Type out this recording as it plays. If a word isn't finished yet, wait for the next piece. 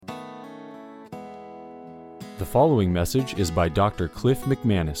The following message is by Dr. Cliff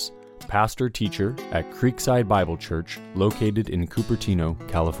McManus, pastor-teacher at Creekside Bible Church, located in Cupertino,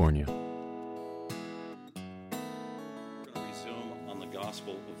 California. We're going to resume on the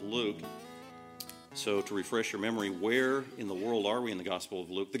Gospel of Luke. So to refresh your memory, where in the world are we in the Gospel of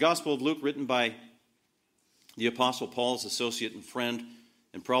Luke? The Gospel of Luke, written by the Apostle Paul's associate and friend,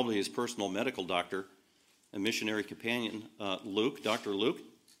 and probably his personal medical doctor and missionary companion, Luke. Dr. Luke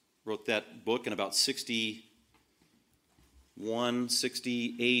wrote that book in about 60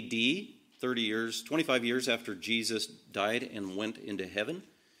 AD, 25 years after Jesus died and went into heaven,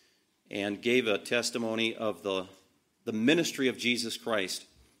 and gave a testimony of the ministry of Jesus Christ.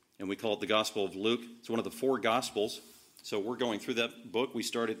 And we call it the Gospel of Luke. It's one of the four Gospels. So we're going through that book. We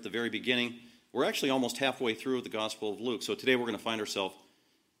started at the very beginning. We're actually almost halfway through the Gospel of Luke. So today we're going to find ourselves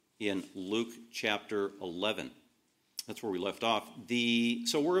in Luke chapter 11. That's where we left off.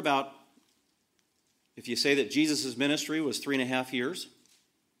 So we're about, if you say that Jesus' ministry was 3.5 years,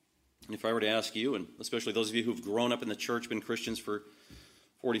 and if I were to ask you, and especially those of you who've grown up in the church, been Christians for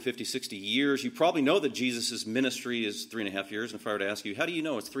 40, 50, 60 years, you probably know that Jesus' ministry is 3.5 years. And if I were to ask you, how do you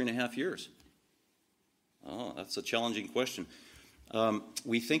know it's 3.5 years? Oh, that's a challenging question.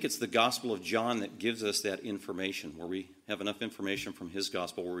 We think it's the Gospel of John that gives us that information, where we have enough information from his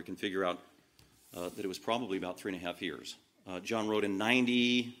Gospel where we can figure out that it was probably about 3.5 years. John wrote in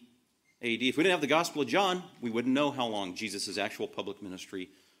 90 AD. If we didn't have the Gospel of John, we wouldn't know how long Jesus' actual public ministry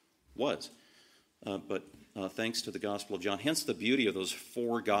was. But thanks to the Gospel of John, hence the beauty of those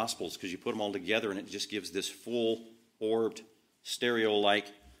four Gospels, because you put them all together and it just gives this full-orbed, stereo-like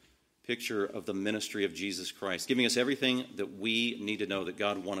picture of the ministry of Jesus Christ, giving us everything that we need to know, that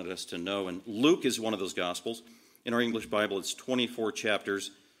God wanted us to know. And Luke is one of those Gospels. In our English Bible, it's 24 chapters.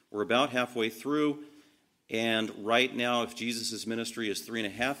 We're about halfway through. And right now, if Jesus' ministry is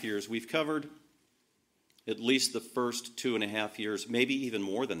 3.5 years, we've covered at least the first 2.5 years, maybe even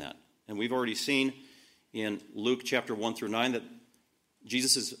more than that. And we've already seen in Luke chapter 1 through 9 that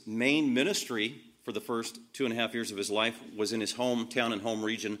Jesus' main ministry for the first 2.5 years of his life was in his hometown and home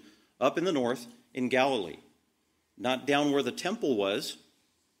region up in the north in Galilee. Not down where the temple was,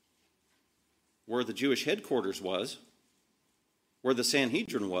 where the Jewish headquarters was, where the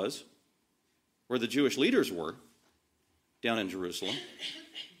Sanhedrin was, where the Jewish leaders were, down in Jerusalem,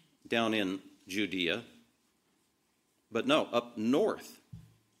 down in Judea. But no, up north.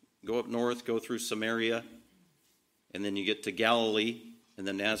 Go up north, go through Samaria, and then you get to Galilee, and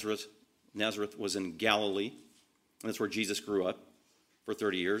then Nazareth. Nazareth was in Galilee, and that's where Jesus grew up for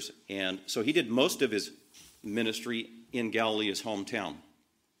 30 years. And so he did most of his ministry in Galilee, his hometown.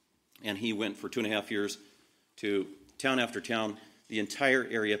 And he went for 2.5 years to town after town, the entire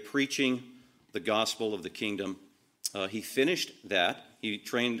area, preaching the gospel of the kingdom. He finished that. He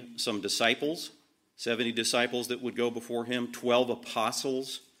trained some disciples, 70 disciples that would go before him, 12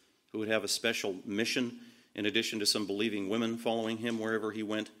 apostles who would have a special mission, in addition to some believing women following him wherever he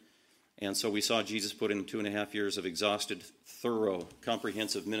went. And so we saw Jesus put in 2.5 years of exhausted, thorough,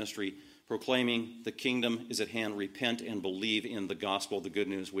 comprehensive ministry, proclaiming the kingdom is at hand, repent and believe in the gospel, the good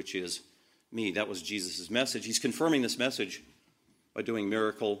news, which is me. That was Jesus' message. He's confirming this message by doing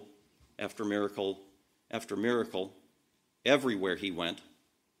miracle after miracle after miracle everywhere he went,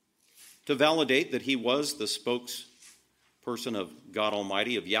 to validate that he was the spokesperson of God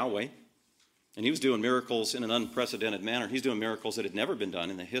Almighty, of Yahweh. And he was doing miracles in an unprecedented manner. He's doing miracles that had never been done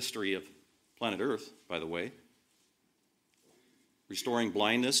in the history of planet Earth, by the way. Restoring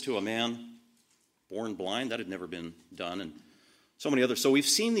blindness to a man born blind, that had never been done, and so many others. So we've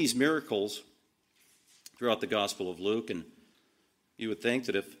seen these miracles throughout the Gospel of Luke, and you would think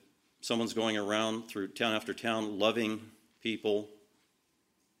that if someone's going around through town after town, loving people,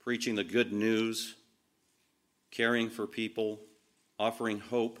 preaching the good news, caring for people, offering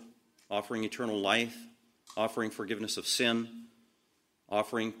hope, offering eternal life, offering forgiveness of sin,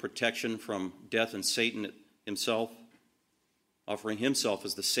 offering protection from death and Satan himself, offering himself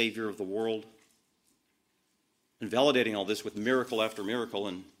as the Savior of the world, and validating all this with miracle after miracle,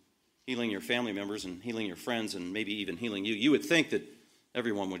 and healing your family members and healing your friends and maybe even healing you, you would think that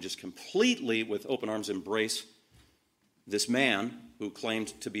everyone would just completely, with open arms, embrace this man who claimed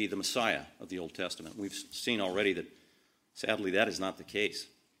to be the Messiah of the Old Testament. We've seen already that, sadly, that is not the case.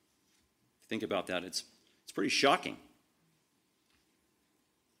 Think about that. It's pretty shocking.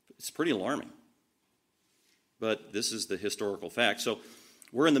 It's pretty alarming. But this is the historical fact. So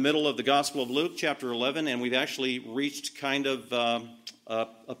we're in the middle of the Gospel of Luke, chapter 11, and we've actually reached kind of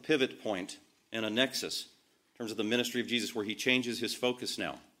a pivot point and a nexus in terms of the ministry of Jesus, where he changes his focus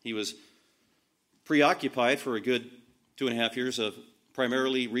now. He was preoccupied for a good 2.5 years of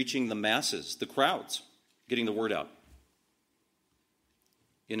primarily reaching the masses, the crowds, getting the word out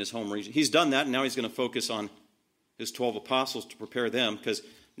in his home region. He's done that, and now he's going to focus on his 12 apostles to prepare them, because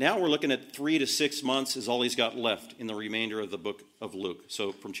now we're looking at 3 to 6 months is all he's got left in the remainder of the book of Luke.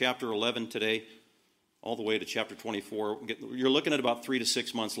 So from chapter 11 today all the way to chapter 24, you're looking at about 3 to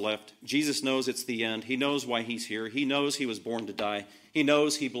 6 months left. Jesus knows it's the end. He knows why he's here. He knows he was born to die. He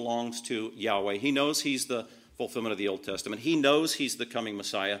knows he belongs to Yahweh. He knows he's the fulfillment of the Old Testament. He knows he's the coming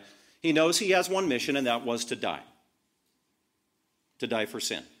Messiah. He knows he has one mission, and that was to die for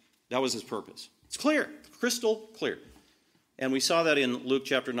sin. That was his purpose. It's clear, crystal clear. And we saw that in Luke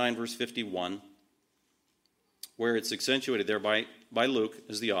chapter 9, verse 51, where it's accentuated there by Luke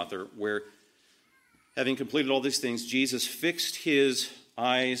as the author, where having completed all these things, Jesus fixed his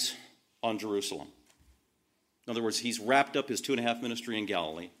eyes on Jerusalem. In other words, he's wrapped up his 2.5 ministry in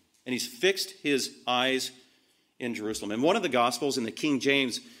Galilee, and he's fixed his eyes in Jerusalem. In one of the Gospels, in the King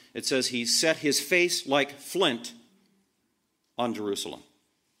James, it says he set his face like flint on Jerusalem.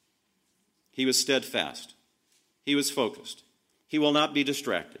 He was steadfast. He was focused. He will not be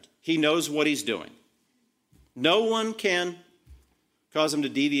distracted. He knows what he's doing. No one can cause him to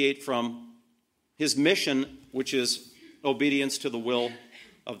deviate from his mission, which is obedience to the will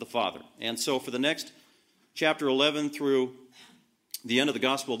of the Father. And so for the next chapter 11 through the end of the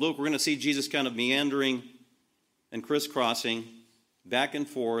Gospel of Luke, we're going to see Jesus kind of meandering and crisscrossing back and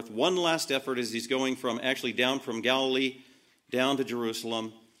forth. One last effort as he's going down from Galilee, down to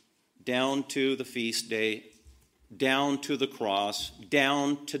Jerusalem, down to the feast day, down to the cross,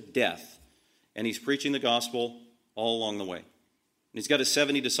 down to death. And he's preaching the gospel all along the way. And he's got his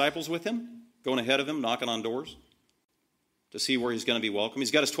 70 disciples with him, going ahead of him, knocking on doors to see where he's going to be welcome.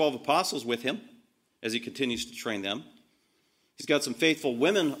 He's got his 12 apostles with him as he continues to train them. He's got some faithful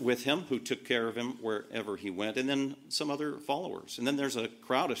women with him who took care of him wherever he went, and then some other followers. And then there's a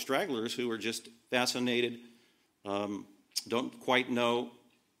crowd of stragglers who are just fascinated, don't quite know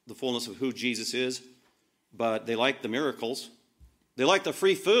the fullness of who Jesus is, but they like the miracles. They like the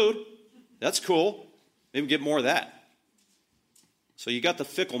free food. That's cool. Maybe get more of that. So you got the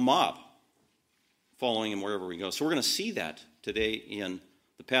fickle mob following him wherever we go. So we're going to see that today in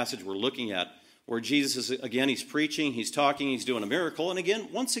the passage we're looking at, where Jesus is, again, he's preaching, he's talking, he's doing a miracle. And again,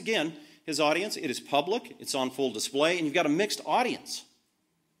 once again, his audience, it is public, it's on full display, and you've got a mixed audience.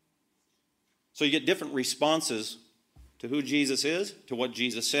 So you get different responses to who Jesus is, to what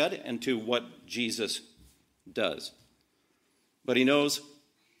Jesus said, and to what Jesus does. But he knows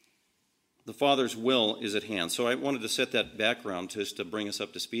the Father's will is at hand. So I wanted to set that background just to bring us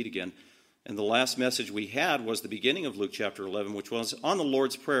up to speed again. And the last message we had was the beginning of Luke chapter 11, which was on the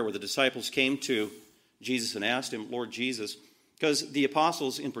Lord's Prayer, where the disciples came to Jesus and asked him, Lord Jesus, because the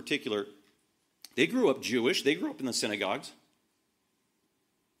apostles in particular, they grew up Jewish. They grew up in the synagogues.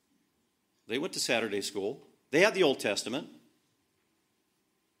 They went to Saturday school. They had the Old Testament.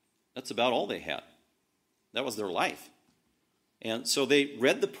 That's about all they had. That was their life. And so they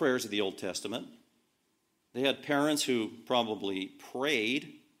read the prayers of the Old Testament. They had parents who probably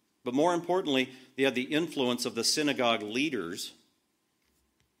prayed, but more importantly, they had the influence of the synagogue leaders,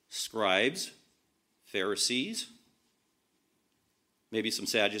 scribes, Pharisees, maybe some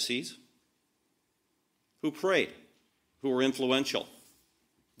Sadducees, who prayed, who were influential.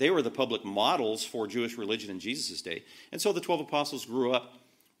 They were the public models for Jewish religion in Jesus' day. And so the 12 apostles grew up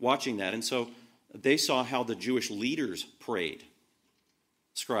watching that. And so they saw how the Jewish leaders prayed.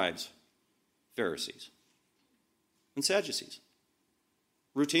 Scribes, Pharisees, and Sadducees.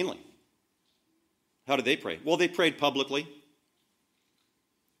 Routinely. How did they pray? Well, they prayed publicly.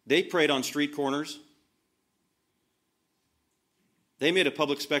 They prayed on street corners. They made a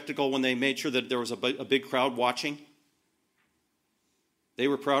public spectacle when they made sure that there was a big crowd watching. They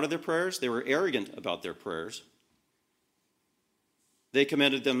were proud of their prayers. They were arrogant about their prayers. They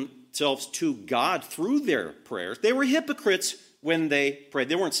commended themselves to God through their prayers. They were hypocrites when they prayed.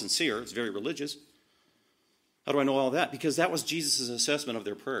 They weren't sincere. It's very religious. How do I know all that? Because that was Jesus' assessment of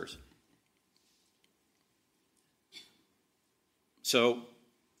their prayers. So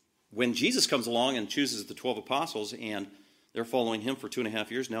when Jesus comes along and chooses the 12 apostles, and they're following him for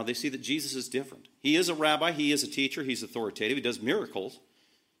 2.5 years now, they see that Jesus is different. He is a rabbi. He is a teacher. He's authoritative. He does miracles.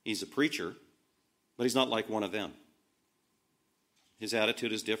 He's a preacher. But he's not like one of them. His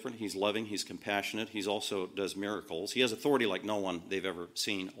attitude is different. He's loving. He's compassionate. He also does miracles. He has authority like no one they've ever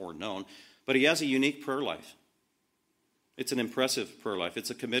seen or known. But he has a unique prayer life. It's an impressive prayer life. It's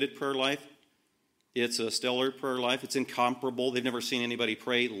a committed prayer life. It's a stellar prayer life. It's incomparable. They've never seen anybody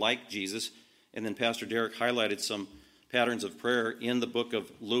pray like Jesus. And then Pastor Derek highlighted some patterns of prayer in the book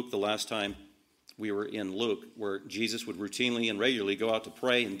of Luke the last time we were in Luke, where Jesus would routinely and regularly go out to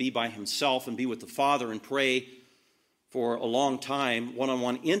pray and be by himself and be with the Father and pray for a long time,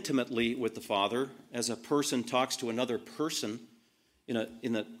 one-on-one, intimately with the Father, as a person talks to another person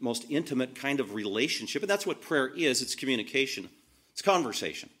in the most intimate kind of relationship. And that's what prayer is. It's communication. It's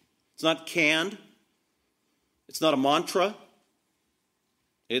conversation. It's not canned. It's not a mantra.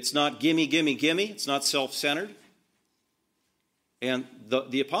 It's not gimme, gimme, gimme. It's not self-centered. And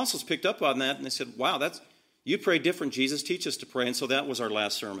the apostles picked up on that, and they said, wow, you pray different, Jesus. Teach us to pray. And so that was our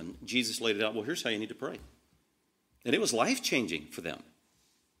last sermon. Jesus laid it out. Well, here's how you need to pray. And it was life-changing for them.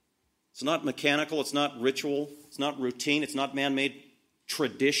 It's not mechanical. It's not ritual. It's not routine. It's not man-made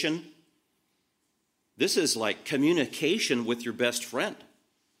tradition. This is like communication with your best friend.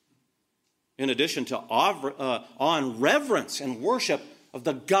 In addition to awe and reverence and worship of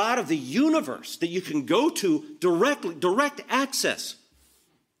the God of the universe that you can go to directly, direct access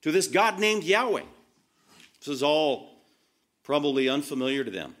to this God named Yahweh. This is all probably unfamiliar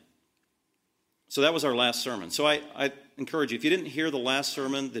to them. So that was our last sermon. So I encourage you, if you didn't hear the last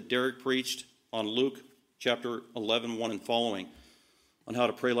sermon that Derek preached on Luke chapter 11, 1 and following, on how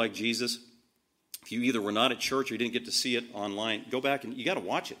to pray like Jesus, if you either were not at church or you didn't get to see it online, go back and you got to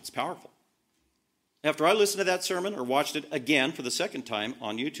watch it. It's powerful. After I listened to that sermon or watched it again for the second time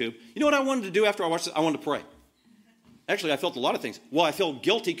on YouTube, you know what I wanted to do after I watched it? I wanted to pray. Actually, I felt a lot of things. Well, I felt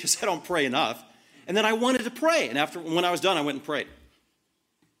guilty because I don't pray enough. And then I wanted to pray. And when I was done, I went and prayed.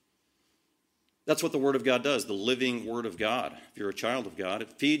 That's what the Word of God does, the living Word of God. If you're a child of God,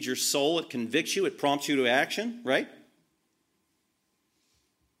 it feeds your soul, it convicts you, it prompts you to action, right?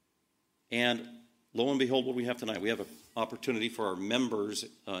 And lo and behold, what do we have tonight? We have an opportunity for our members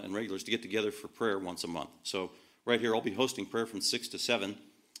and regulars to get together for prayer once a month. So right here, I'll be hosting prayer from 6 to 7. And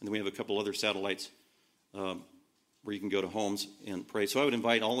then we have a couple other satellites where you can go to homes and pray. So I would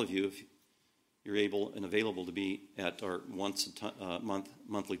invite all of you, if you're able and available, to be at our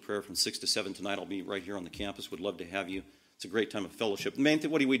monthly prayer from 6 to 7 tonight. I'll be right here on the campus. Would love to have you. It's a great time of fellowship. The main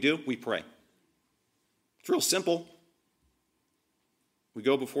thing, what do? We pray. It's real simple. We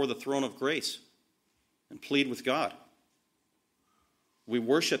go before the throne of grace and plead with God. We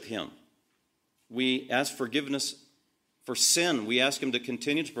worship Him. We ask forgiveness for sin. We ask Him to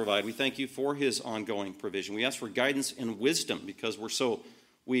continue to provide. We thank you for His ongoing provision. We ask for guidance and wisdom because we're so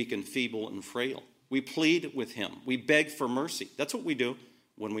weak and feeble and frail. We plead with Him. We beg for mercy. That's what we do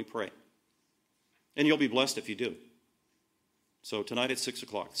when we pray. And you'll be blessed if you do. So tonight at 6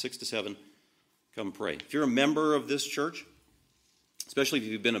 o'clock, 6 to 7, come pray. If you're a member of this church, especially if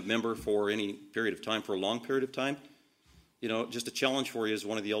you've been a member for any period of time, for a long period of time, just a challenge for you as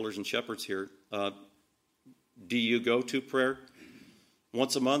one of the elders and shepherds here. Do you go to prayer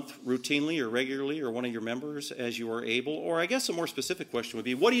once a month routinely or regularly, or one of your members as you are able? Or I guess a more specific question would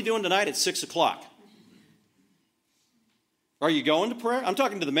be, what are you doing tonight at 6 o'clock? Are you going to prayer? I'm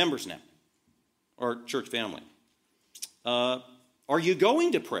talking to the members now, or church family. Are you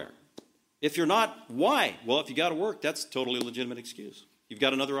going to prayer? If you're not, why? Well, if you got to work, that's a totally legitimate excuse. You've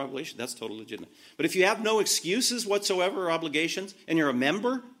got another obligation, that's totally legitimate. But if you have no excuses whatsoever or obligations, and you're a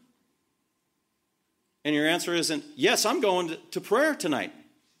member, and your answer isn't, yes, I'm going to prayer tonight.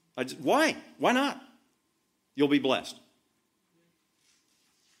 Why? Why not? You'll be blessed.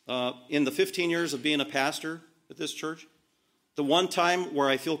 In the 15 years of being a pastor at this church, the one time where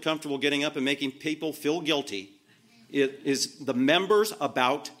I feel comfortable getting up and making people feel guilty is the members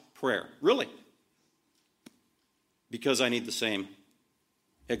about prayer. Really. Because I need the same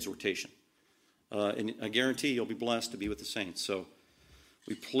exhortation. And I guarantee you'll be blessed to be with the saints. So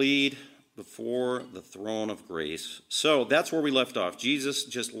we plead before the throne of grace. So that's where we left off. Jesus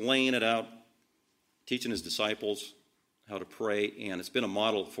just laying it out, teaching his disciples how to pray, and it's been a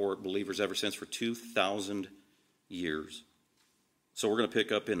model for believers ever since, for 2,000 years. So we're going to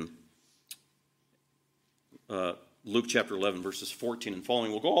pick up in Luke chapter 11, verses 14 and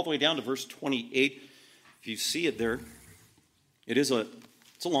following. We'll go all the way down to verse 28. If you see it there, it's a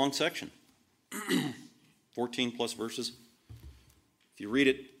long section. 14 plus verses. If you read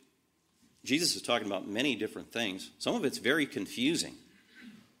it, Jesus is talking about many different things. Some of it's very confusing.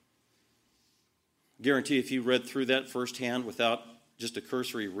 I guarantee if you read through that firsthand without just a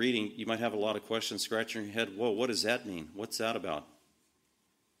cursory reading, you might have a lot of questions scratching your head. Whoa, what does that mean? What's that about?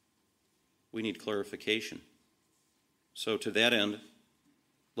 We need clarification. So to that end,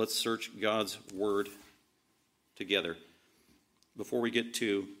 let's search God's Word together. Before we get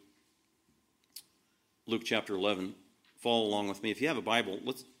to Luke chapter 11, follow along with me. If you have a Bible,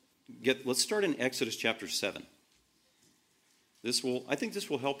 let's start in Exodus chapter 7. I think this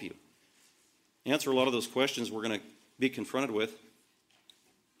will help you answer a lot of those questions we're going to be confronted with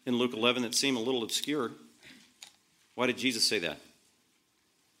in Luke 11 that seem a little obscure. Why did Jesus say that?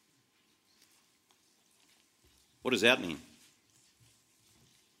 What does that mean?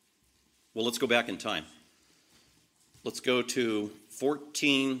 Well, let's go back in time. Let's go to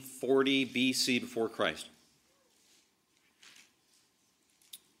 1440 BC before Christ.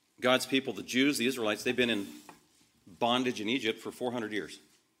 God's people, the Jews, the Israelites, they've been in bondage in Egypt for 400 years.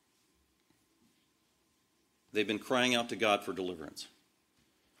 They've been crying out to God for deliverance.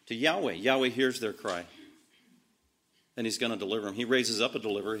 To Yahweh. Yahweh hears their cry. And he's going to deliver them. He raises up a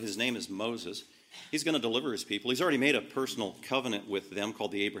deliverer. His name is Moses. He's going to deliver his people. He's already made a personal covenant with them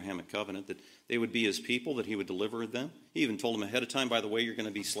called the Abrahamic covenant, that they would be his people, that he would deliver them. He even told them ahead of time, by the way, you're going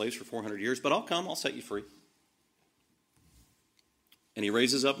to be slaves for 400 years, but I'll come, I'll set you free. And he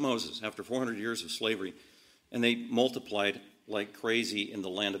raises up Moses after 400 years of slavery, and they multiplied like crazy in the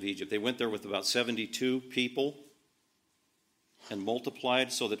land of Egypt. They went there with about 72 people and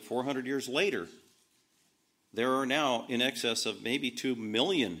multiplied so that 400 years later, there are now in excess of maybe 2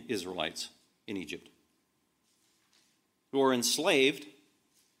 million Israelites in Egypt who are enslaved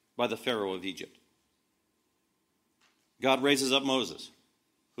by the Pharaoh of Egypt. God raises up Moses,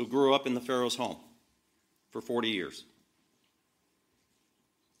 who grew up in the Pharaoh's home for 40 years.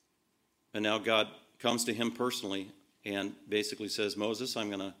 And now God comes to him personally and basically says, Moses, I'm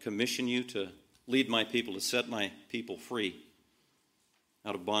going to commission you to lead my people, to set my people free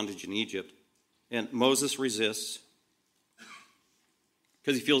out of bondage in Egypt. And Moses resists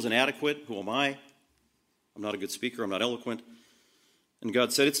because he feels inadequate. Who am I? I'm not a good speaker. I'm not eloquent. And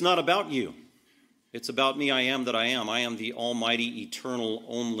God said, it's not about you. It's about me. I am that I am. I am the almighty, eternal,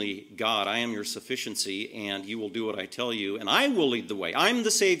 only God. I am your sufficiency, and you will do what I tell you, and I will lead the way. I'm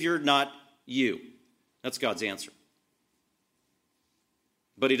the Savior, not you. That's God's answer.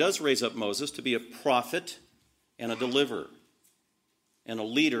 But he does raise up Moses to be a prophet and a deliverer and a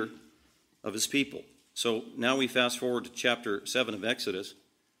leader of his people. So now we fast forward to chapter 7 of Exodus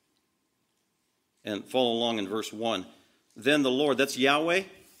and follow along in verse 1. Then the Lord, that's Yahweh,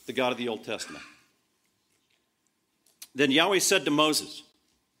 the God of the Old Testament. Then Yahweh said to Moses,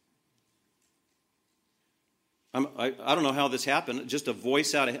 I don't know how this happened, just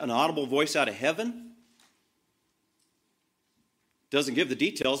an audible voice out of heaven. Doesn't give the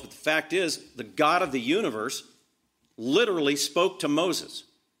details, but the fact is, the God of the universe literally spoke to Moses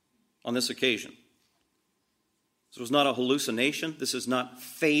on this occasion. This was not a hallucination. This is not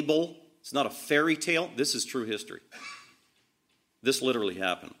fable. It's not a fairy tale. This is true history. This literally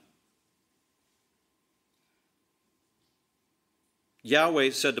happened. Yahweh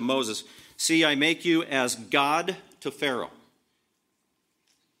said to Moses, see, I make you as God to Pharaoh.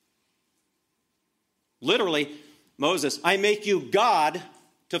 Literally, Moses, I make you God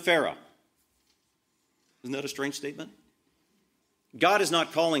to Pharaoh. Isn't that a strange statement? God is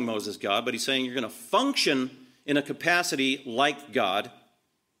not calling Moses God, but he's saying you're going to function in a capacity like God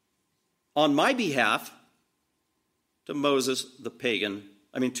on my behalf to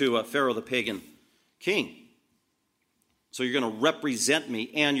Pharaoh the pagan king. So you're going to represent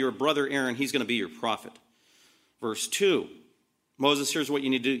me, and your brother Aaron, he's going to be your prophet. Verse 2, Moses, here's what you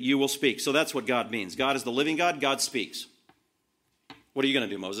need to do. You will speak. So that's what God means. God is the living God. God speaks. What are you going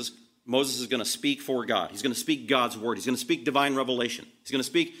to do, Moses? Moses is going to speak for God. He's going to speak God's word. He's going to speak divine revelation. He's going to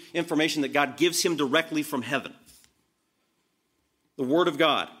speak information that God gives him directly from heaven. The word of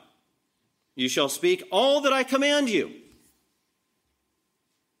God. You shall speak all that I command you.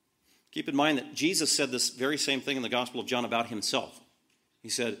 Keep in mind that Jesus said this very same thing in the Gospel of John about himself. He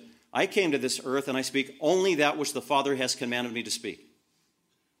said, I came to this earth and I speak only that which the Father has commanded me to speak.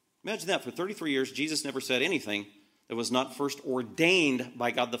 Imagine that. For 33 years, Jesus never said anything that was not first ordained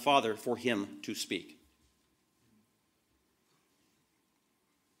by God the Father for him to speak.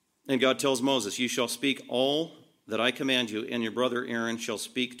 And God tells Moses, you shall speak all that I command you, and your brother Aaron shall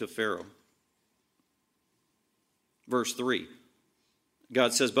speak to Pharaoh. Verse 3.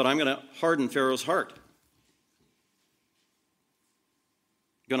 God says, but I'm going to harden Pharaoh's heart.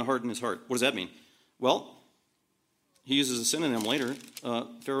 Going to harden his heart. What does that mean? Well, he uses a synonym later.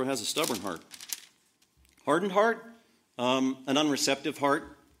 Pharaoh has a stubborn heart. Hardened heart, an unreceptive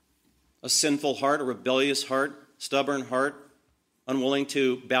heart, a sinful heart, a rebellious heart, stubborn heart, unwilling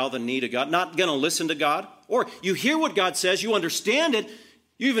to bow the knee to God, not going to listen to God. Or you hear what God says, you understand it,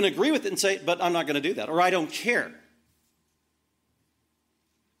 you even agree with it and say, but I'm not going to do that, or I don't care.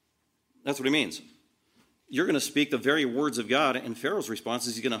 That's what he means. You're going to speak the very words of God, and Pharaoh's response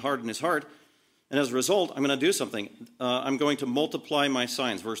is he's going to harden his heart. And as a result, I'm going to do something. I'm going to multiply my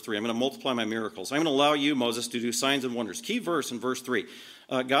signs, verse 3. I'm going to multiply my miracles. I'm going to allow you, Moses, to do signs and wonders. Key verse in verse 3.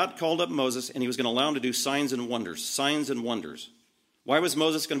 God called up Moses, and he was going to allow him to do signs and wonders. Signs and wonders. Why was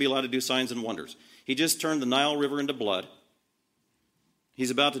Moses going to be allowed to do signs and wonders? He just turned the Nile River into blood.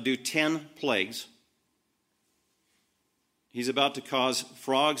 He's about to do 10 plagues. He's about to cause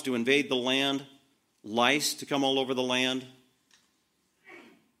frogs to invade the land, lice to come all over the land.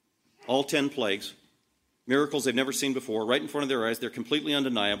 All 10 plagues. Miracles they've never seen before, right in front of their eyes. They're completely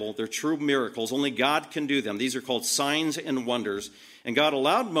undeniable. They're true miracles. Only God can do them. These are called signs and wonders. And God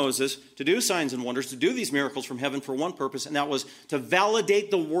allowed Moses to do signs and wonders, to do these miracles from heaven for one purpose, and that was to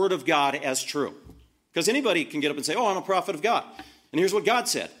validate the word of God as true. Because anybody can get up and say, oh, I'm a prophet of God. And here's what God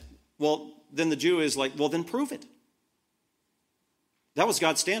said. Well, then the Jew is like, well, then prove it. That was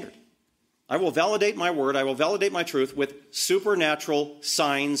God's standard. I will validate my word, I will validate my truth with supernatural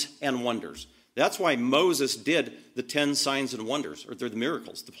signs and wonders. That's why Moses did the 10 signs and wonders, or the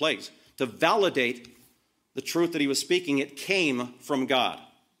miracles, the plagues, to validate the truth that he was speaking. It came from God.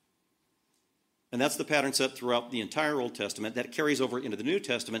 And that's the pattern set throughout the entire Old Testament. That carries over into the New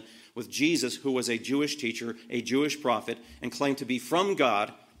Testament with Jesus, who was a Jewish teacher, a Jewish prophet, and claimed to be from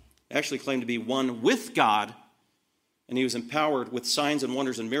God, actually claimed to be one with God, and he was empowered with signs and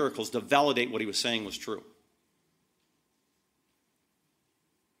wonders and miracles to validate what he was saying was true.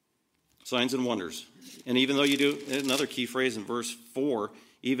 Signs and wonders. And even though you do, another key phrase in verse 4,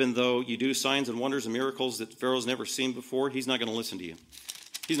 even though you do signs and wonders and miracles that Pharaoh's never seen before, he's not going to listen to you.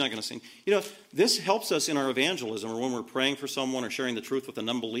 He's not going to sing. You know, this helps us in our evangelism, or when we're praying for someone or sharing the truth with an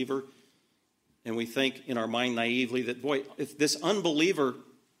unbeliever, and we think in our mind naively that, boy, if this unbeliever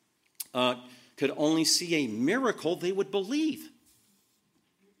could only see a miracle, they would believe.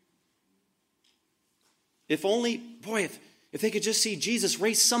 If only, boy, if they could just see Jesus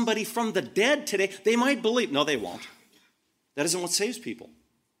raise somebody from the dead today, they might believe. No, they won't. That isn't what saves people.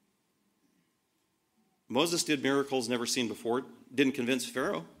 Moses did miracles never seen before. It didn't convince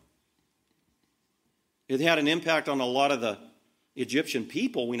Pharaoh. It had an impact on a lot of the Egyptian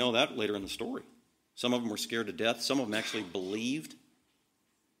people. We know that later in the story. Some of them were scared to death. Some of them actually believed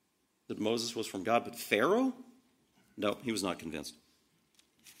that Moses was from God. But Pharaoh? No, he was not convinced.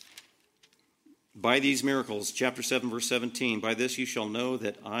 By these miracles, chapter 7, verse 17, by this you shall know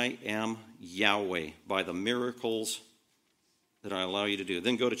that I am Yahweh, by the miracles that I allow you to do.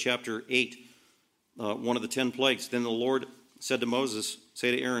 Then go to chapter 8, one of the 10 plagues. Then the Lord said to Moses,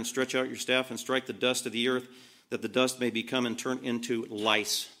 say to Aaron, stretch out your staff and strike the dust of the earth, that the dust may become and turn into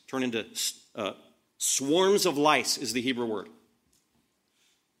lice. Turn into swarms of lice is the Hebrew word.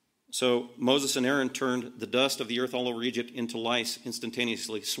 So Moses and Aaron turned the dust of the earth all over Egypt into lice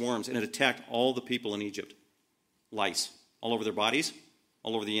instantaneously, swarms, and it attacked all the people in Egypt. Lice, all over their bodies,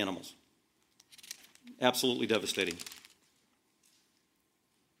 all over the animals. Absolutely devastating.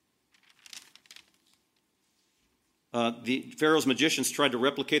 The Pharaoh's magicians tried to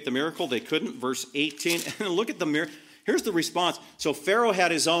replicate the miracle. They couldn't. Verse 18. And look at the miracle. Here's the response. So Pharaoh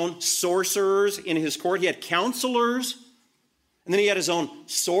had his own sorcerers in his court. He had counselors. And then he had his own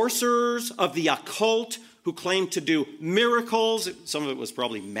sorcerers of the occult who claimed to do miracles. Some of it was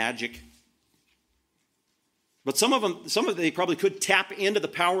probably magic. But some of them, they probably could tap into the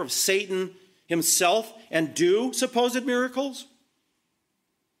power of Satan himself and do supposed miracles.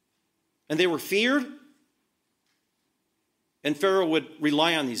 And they were feared. And Pharaoh would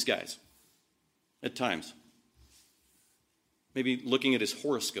rely on these guys at times. Maybe looking at his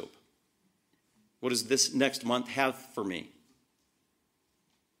horoscope. What does this next month have for me?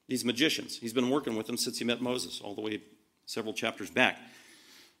 These magicians. He's been working with them since he met Moses, all the way several chapters back.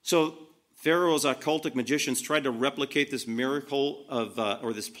 So Pharaoh's occultic magicians tried to replicate this miracle of,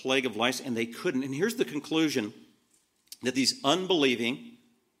 or this plague of lice, and they couldn't. And here's the conclusion that these unbelieving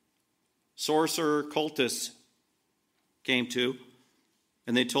sorcerer cultists came to,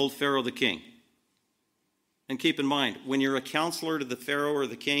 and they told Pharaoh the king. And keep in mind, when you're a counselor to the Pharaoh or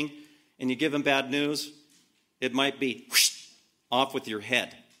the king, and you give him bad news, it might be whoosh, off with your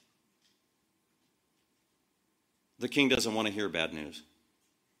head. The king doesn't want to hear bad news.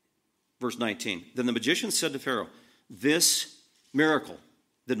 Verse 19, then the magician said to Pharaoh, this miracle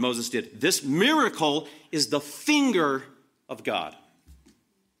that Moses did, this miracle is the finger of God.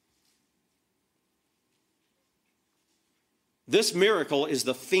 This miracle is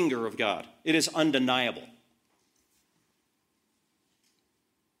the finger of God. It is undeniable.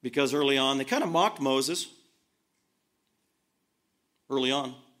 Because early on, they kind of mocked Moses. Early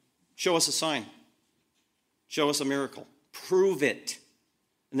on. Show us a sign. Show us a miracle. Prove it.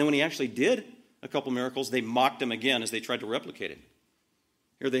 And then when he actually did a couple miracles, they mocked him again as they tried to replicate it.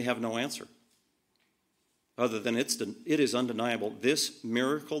 Here they have no answer. Other than it is undeniable. This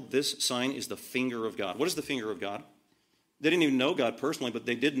miracle, this sign is the finger of God. What is the finger of God? They didn't even know God personally, but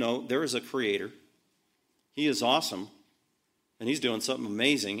they did know there is a creator. He is awesome. And he's doing something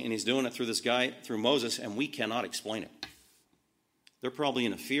amazing, and he's doing it through this guy, through Moses, and we cannot explain it. They're probably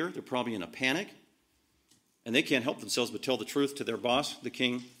in a fear. They're probably in a panic. And they can't help themselves but tell the truth to their boss, the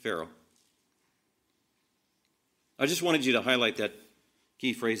king, Pharaoh. I just wanted you to highlight that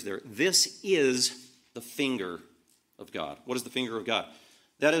key phrase there. This is the finger of God. What is the finger of God?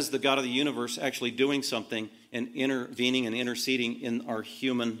 That is the God of the universe actually doing something and intervening and interceding in our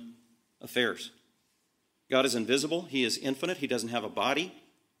human affairs. God is invisible. He is infinite. He doesn't have a body.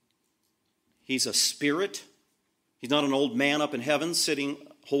 He's a spirit. He's not an old man up in heaven sitting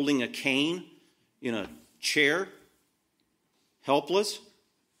holding a cane in a chair, helpless.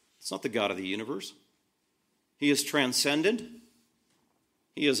 It's not the God of the universe. He is transcendent.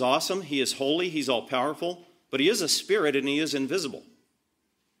 He is awesome. He is holy. He's all-powerful. But he is a spirit and he is invisible.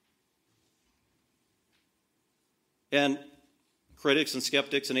 And critics and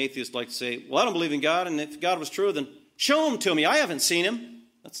skeptics and atheists like to say, well, I don't believe in God, and if God was true, then show him to me. I haven't seen him.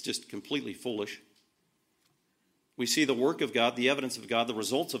 That's just completely foolish. We see the work of God, the evidence of God, the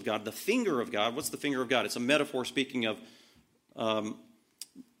results of God, the finger of God. What's the finger of God? It's a metaphor speaking of an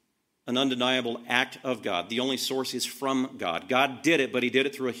undeniable act of God. The only source is from God. God did it, but he did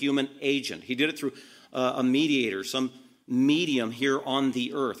it through a human agent. He did it through a mediator, some medium here on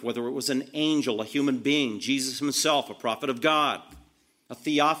the earth, whether it was an angel, a human being, Jesus himself, a prophet of God, a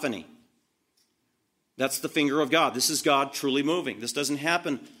theophany. That's the finger of God. This is God truly moving. This doesn't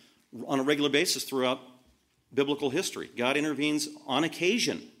happen on a regular basis throughout biblical history. God intervenes on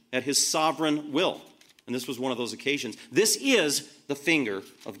occasion at his sovereign will. And this was one of those occasions. This is the finger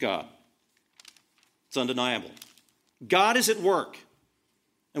of God. It's undeniable. God is at work.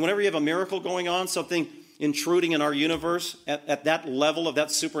 And whenever you have a miracle going on, something intruding in our universe at that level of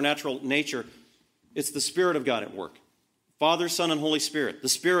that supernatural nature, it's the Spirit of God at work. Father, Son, and Holy Spirit. The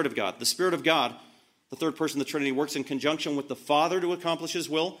Spirit of God. The Spirit of God, the third person of the Trinity, works in conjunction with the Father to accomplish his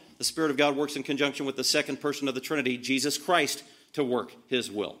will. The Spirit of God works in conjunction with the second person of the Trinity, Jesus Christ, to work his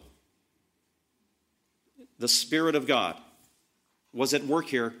will. The Spirit of God was at work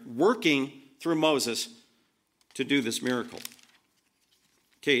here, working through Moses to do this miracle.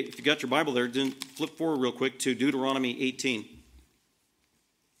 Okay, if you got your Bible there, then flip forward real quick to Deuteronomy 18.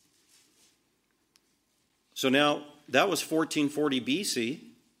 So now, that was 1440 BC,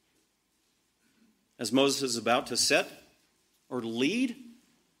 as Moses is about to set or lead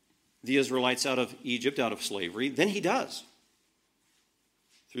the Israelites out of Egypt, out of slavery. Then he does.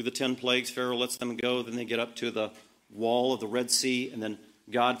 Through the 10 plagues, Pharaoh lets them go. Then they get up to the wall of the Red Sea, and then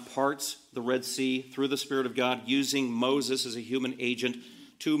God parts the Red Sea through the Spirit of God, using Moses as a human agent.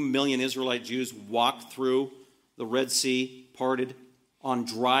 2 million Israelite Jews walk through the Red Sea, parted on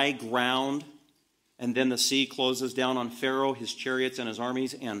dry ground, and then the sea closes down on Pharaoh, his chariots, and his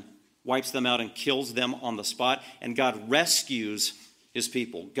armies, and wipes them out and kills them on the spot. And God rescues his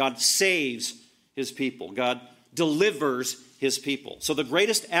people. God saves his people. God delivers his people. So the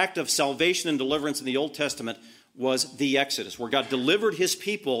greatest act of salvation and deliverance in the Old Testament was the Exodus, where God delivered his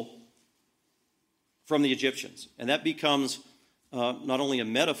people from the Egyptians. And that becomes not only a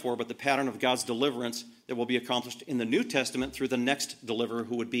metaphor, but the pattern of God's deliverance that will be accomplished in the New Testament through the next deliverer,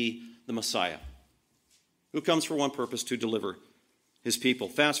 who would be the Messiah, who comes for one purpose: to deliver his people.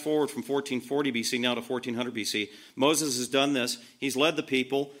 Fast forward from 1440 BC now to 1400 BC. Moses has done this. He's led the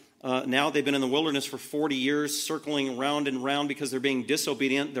people. Now they've been in the wilderness for 40 years, circling round and round because they're being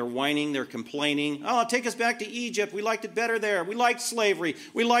disobedient. They're whining. They're complaining. Oh, take us back to Egypt. We liked it better there. We liked slavery.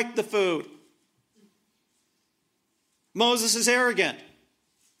 We liked the food. Moses is arrogant.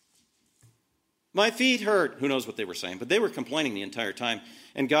 My feet hurt. Who knows what they were saying, but they were complaining the entire time.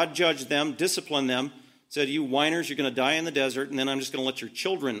 And God judged them, disciplined them, said, you whiners, you're going to die in the desert, and then I'm just going to let your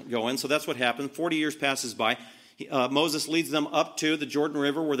children go in. So that's what happened. 40 years passes by. Moses leads them up to the Jordan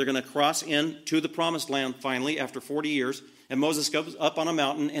River, where they're going to cross into the promised land finally after 40 years. And Moses goes up on a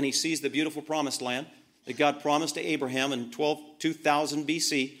mountain, and he sees the beautiful promised land that God promised to Abraham in 2000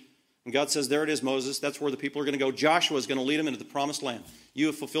 BC. And God says, there it is, Moses. That's where the people are going to go. Joshua is going to lead them into the promised land. You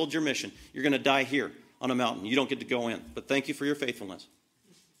have fulfilled your mission. You're going to die here on a mountain. You don't get to go in. But thank you for your faithfulness.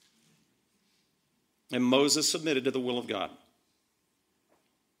 And Moses submitted to the will of God.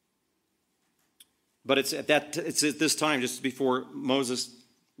 But it's at this time, just before Moses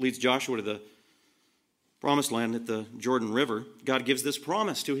leads Joshua to the promised land at the Jordan River, God gives this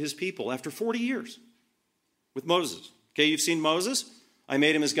promise to his people after 40 years with Moses. Okay, you've seen Moses. I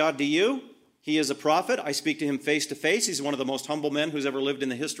made him as God to you. He is a prophet. I speak to him face to face. He's one of the most humble men who's ever lived in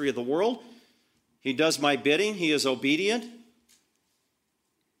the history of the world. He does my bidding. He is obedient.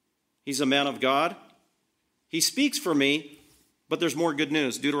 He's a man of God. He speaks for me, but there's more good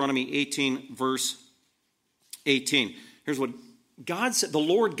news. Deuteronomy 18, verse 18. Here's what God said, the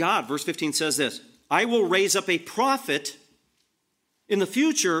Lord God, verse 15 says this, I will raise up a prophet in the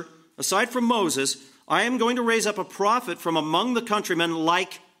future, aside from Moses. I am going to raise up a prophet from among the countrymen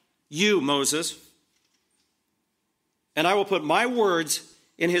like you, Moses. And I will put my words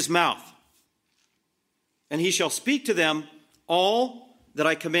in his mouth. And he shall speak to them all that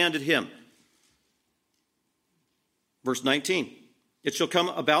I commanded him. Verse 19. It shall come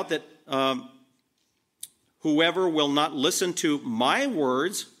about that whoever will not listen to my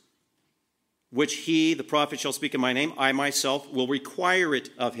words, which he, the prophet, shall speak in my name, I myself will require it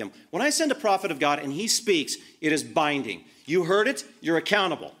of him. When I send a prophet of God and he speaks, it is binding. You heard it, you're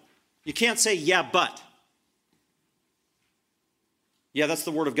accountable. You can't say, yeah, but. Yeah, that's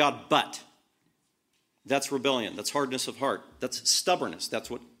the word of God, but. That's rebellion. That's hardness of heart. That's stubbornness. That's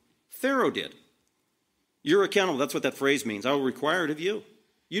what Pharaoh did. You're accountable. That's what that phrase means. I will require it of you.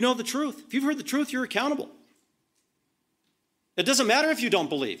 You know the truth. If you've heard the truth, you're accountable. It doesn't matter if you don't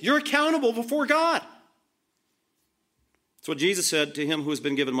believe. You're accountable before God. That's what Jesus said to him who has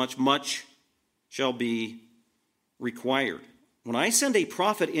been given much, much shall be required. When I send a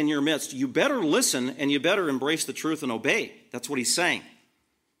prophet in your midst, you better listen and you better embrace the truth and obey. That's what he's saying.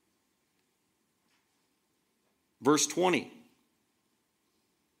 Verse 20.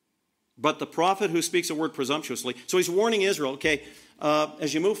 But the prophet who speaks a word presumptuously. So he's warning Israel, okay,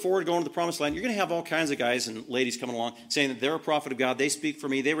 as you move forward going to the promised land, you're going to have all kinds of guys and ladies coming along saying that they're a prophet of God, they speak for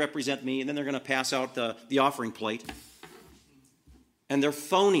me, they represent me, and then they're going to pass out the offering plate. And they're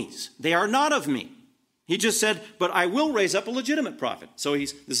phonies. They are not of me. He just said, but I will raise up a legitimate prophet. So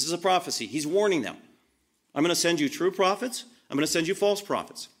this is a prophecy. He's warning them. I'm going to send you true prophets. I'm going to send you false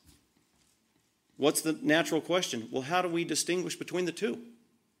prophets. What's the natural question? Well, how do we distinguish between the two?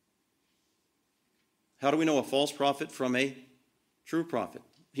 How do we know a false prophet from a true prophet?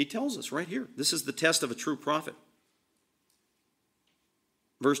 He tells us right here. This is the test of a true prophet.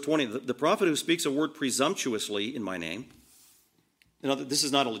 Verse 20, the prophet who speaks a word presumptuously in my name, this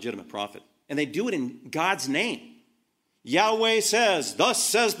is not a legitimate prophet. And they do it in God's name. Yahweh says, thus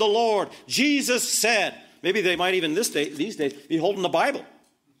says the Lord. Jesus said. Maybe they might even these days be holding the Bible.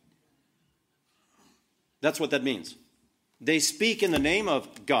 That's what that means. They speak in the name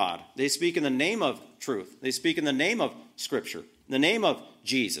of God. They speak in the name of truth. They speak in the name of Scripture, in the name of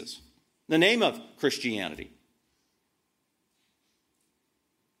Jesus, in the name of Christianity.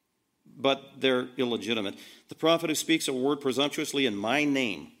 But they're illegitimate. The prophet who speaks a word presumptuously in my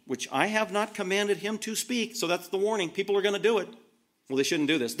name, which I have not commanded him to speak. So that's the warning. People are going to do it. Well, they shouldn't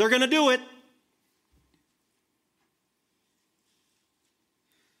do this. They're going to do it.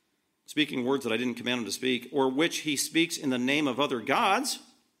 Speaking words that I didn't command him to speak, or which he speaks in the name of other gods.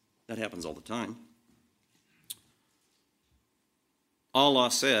 That happens all the time.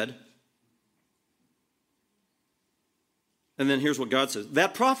 Allah said, and then here's what God says,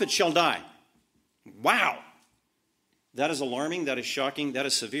 that prophet shall die. Wow. That is alarming, that is shocking, that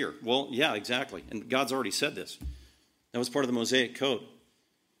is severe. Well, yeah, exactly. And God's already said this. That was part of the Mosaic Code.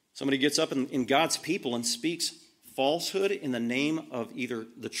 Somebody gets up in God's people and speaks falsehood in the name of either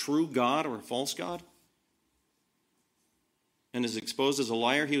the true God or a false God, and is exposed as a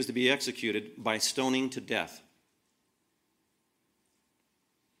liar, he was to be executed by stoning to death.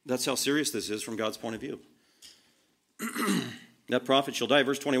 That's how serious this is from God's point of view. That prophet shall die.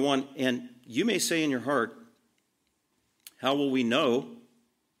 Verse 21, and you may say in your heart, how will we know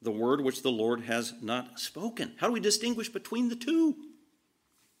the word which the Lord has not spoken? How do we distinguish between the two?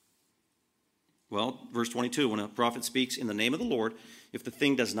 Well, verse 22, when a prophet speaks in the name of the Lord, if the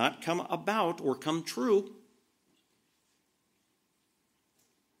thing does not come about or come true,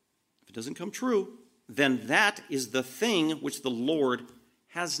 if it doesn't come true, then that is the thing which the Lord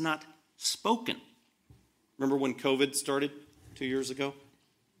has not spoken. Remember when COVID started 2 years ago?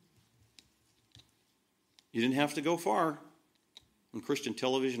 You didn't have to go far on Christian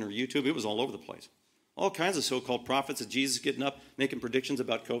television or YouTube. It was all over the place. All kinds of so-called prophets of Jesus getting up, making predictions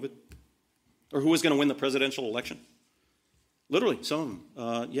about COVID. Or who was going to win the presidential election. Literally, some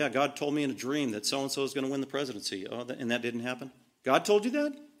of them. God told me in a dream that so-and-so is going to win the presidency. And that didn't happen? God told you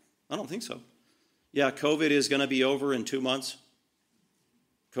that? I don't think so. Yeah, COVID is going to be over in 2 months.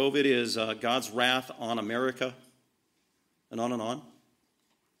 COVID is God's wrath on America. And on and on.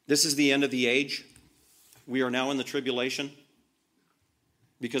 This is the end of the age. We are now in the tribulation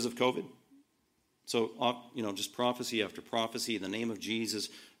because of COVID. So, just prophecy after prophecy in the name of Jesus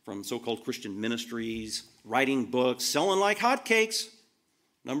from so-called Christian ministries, writing books, selling like hotcakes.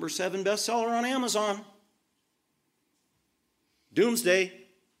 Number 7 bestseller on Amazon. Doomsday.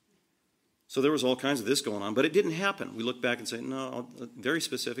 So there was all kinds of this going on, but it didn't happen. We look back and say, no, very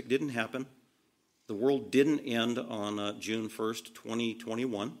specific, didn't happen. The world didn't end on June 1st,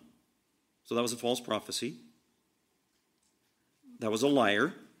 2021. So that was a false prophecy. That was a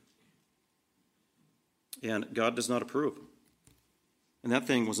liar. And God does not approve. And that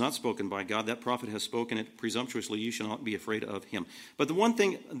thing was not spoken by God. That prophet has spoken it presumptuously. You shall not be afraid of him. But the one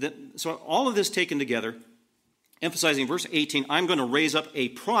thing so all of this taken together, emphasizing verse 18, I'm going to raise up a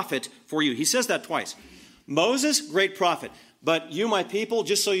prophet for you. He says that twice. Moses, great prophet. But you, my people,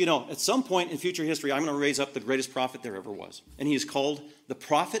 just so you know, at some point in future history, I'm going to raise up the greatest prophet there ever was. And he is called the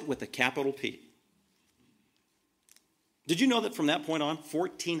prophet with a capital P. Did you know that from that point on,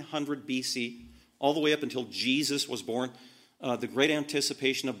 1400 BC, all the way up until Jesus was born, the great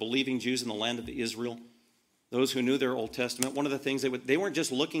anticipation of believing Jews in the land of Israel, those who knew their Old Testament, one of the things they weren't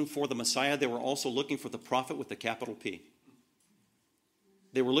just looking for the Messiah, they were also looking for the prophet with the capital P.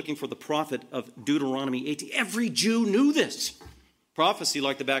 They were looking for the prophet of Deuteronomy 18. Every Jew knew this prophecy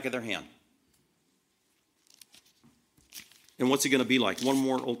like the back of their hand. And what's it going to be like? One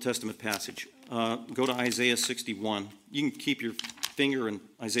more Old Testament passage. Go to Isaiah 61. You can keep your finger in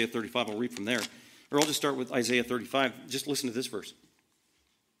Isaiah 35. I'll read from there. Or I'll just start with Isaiah 35. Just listen to this verse.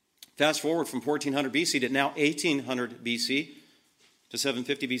 Fast forward from 1400 BC to now 1800 BC to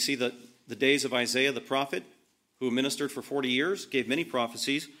 750 BC, the days of Isaiah the prophet, who ministered for 40 years, gave many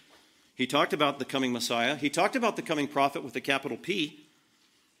prophecies. He talked about the coming Messiah. He talked about the coming prophet with a capital P.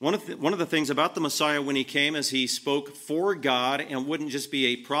 One of the things about the Messiah when he came is he spoke for God and wouldn't just be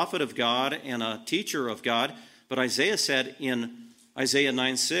a prophet of God and a teacher of God, but Isaiah said in Isaiah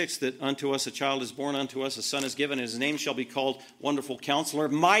 9:6 that unto us a child is born, unto us a son is given, and his name shall be called Wonderful Counselor,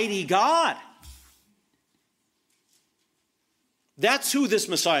 Mighty God. That's who this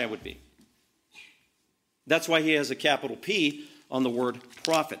Messiah would be. That's why he has a capital P on the word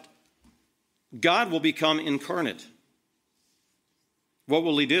prophet. God will become incarnate. What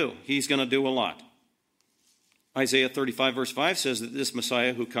will he do? He's going to do a lot. Isaiah 35 verse 5 says that this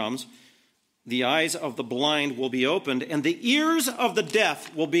Messiah who comes, the eyes of the blind will be opened, and the ears of the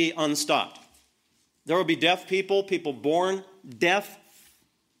deaf will be unstopped. There will be deaf people, people born deaf,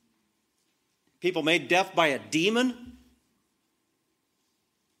 people made deaf by a demon.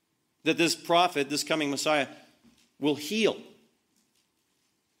 That this prophet, this coming Messiah, will heal.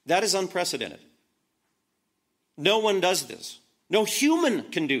 That is unprecedented. No one does this. No human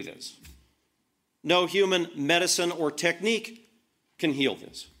can do this. No human medicine or technique can heal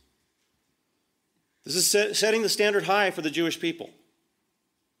this. This is setting the standard high for the Jewish people.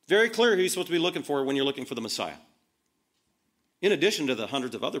 Very clear who you're supposed to be looking for when you're looking for the Messiah. In addition to the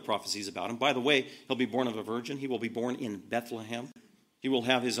hundreds of other prophecies about him. By the way, he'll be born of a virgin. He will be born in Bethlehem. He will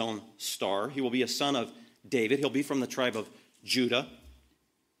have his own star. He will be a son of David. He'll be from the tribe of Judah,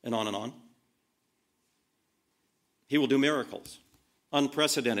 and on and on. He will do miracles,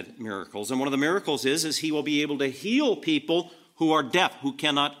 unprecedented miracles. And one of the miracles is he will be able to heal people who are deaf, who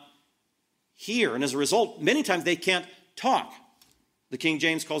cannot hear. And as a result, many times they can't talk. The King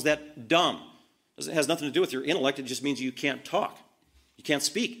James calls that dumb. It has nothing to do with your intellect. It just means you can't talk. You can't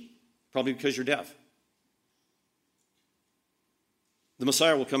speak, probably because you're deaf. The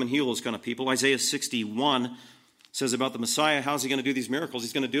Messiah will come and heal those kind of people. Isaiah 61 says about the Messiah, how's he going to do these miracles?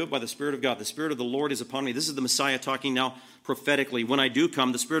 He's going to do it by the Spirit of God. The Spirit of the Lord is upon me. This is the Messiah talking now prophetically. When I do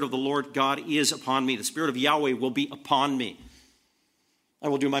come, the Spirit of the Lord God is upon me. The Spirit of Yahweh will be upon me. I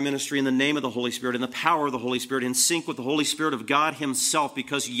will do my ministry in the name of the Holy Spirit, in the power of the Holy Spirit, in sync with the Holy Spirit of God himself,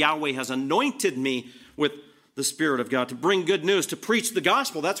 because Yahweh has anointed me with the Spirit of God to bring good news, to preach the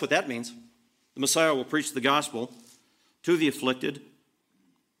gospel. That's what that means. The Messiah will preach the gospel to the afflicted.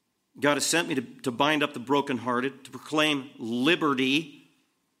 God has sent me to bind up the brokenhearted, to proclaim liberty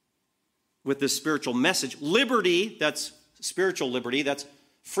with this spiritual message. Liberty, that's spiritual liberty. That's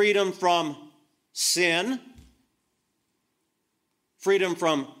freedom from sin, freedom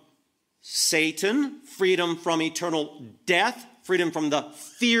from Satan, freedom from eternal death, freedom from the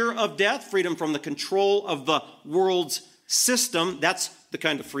fear of death, freedom from the control of the world's system. That's the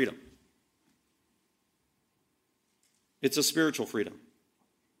kind of freedom. It's a spiritual freedom.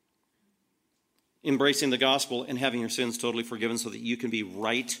 Embracing the gospel and having your sins totally forgiven so that you can be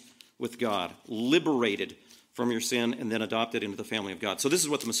right with God, liberated from your sin, and then adopted into the family of God. So this is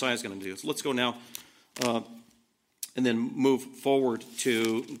what the Messiah is going to do. So let's go now and then move forward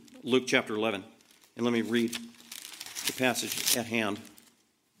to Luke chapter 11. And let me read the passage at hand.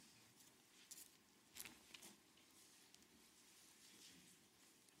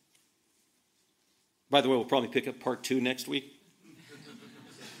 By the way, we'll probably pick up part 2 next week.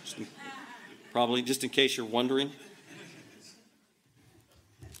 Probably, just in case you're wondering.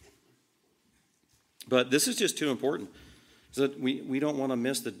 But this is just too important. So that we don't want to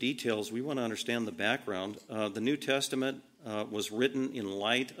miss the details. We want to understand the background. The New Testament was written in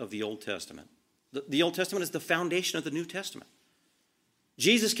light of the Old Testament. The Old Testament is the foundation of the New Testament.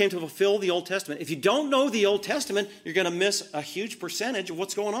 Jesus came to fulfill the Old Testament. If you don't know the Old Testament, you're going to miss a huge percentage of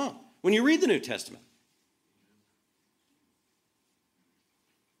what's going on when you read the New Testament.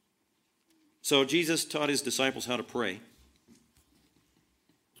 So Jesus taught his disciples how to pray.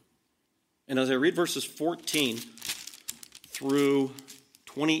 And as I read verses 14 through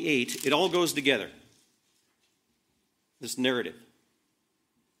 28, it all goes together, this narrative.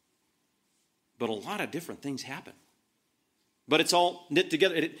 But a lot of different things happen. But it's all knit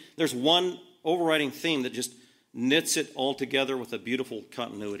together. There's one overriding theme that just knits it all together with a beautiful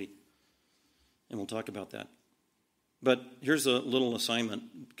continuity. And we'll talk about that. But here's a little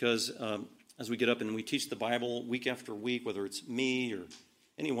assignment, because as we get up and we teach the Bible week after week, whether it's me or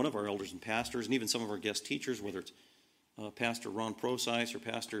any one of our elders and pastors, and even some of our guest teachers, whether it's Pastor Ron Prosis or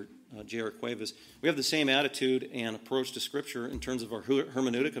Pastor J.R. Cuevas, we have the same attitude and approach to Scripture in terms of our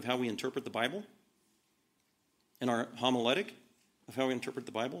hermeneutic of how we interpret the Bible, and our homiletic of how we interpret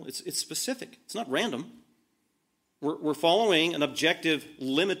the Bible. It's specific. It's not random. We're following an objective,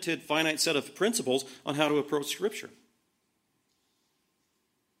 limited, finite set of principles on how to approach Scripture.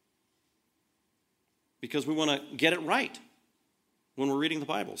 Because we want to get it right when we're reading the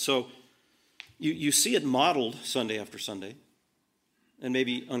Bible. So you see it modeled Sunday after Sunday, and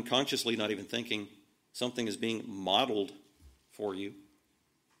maybe unconsciously not even thinking something is being modeled for you.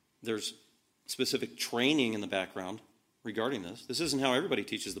 There's specific training in the background regarding this. This isn't how everybody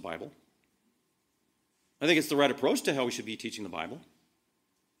teaches the Bible. I think it's the right approach to how we should be teaching the Bible.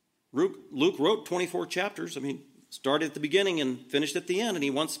 Luke wrote 24 chapters. Started at the beginning and finished at the end, and he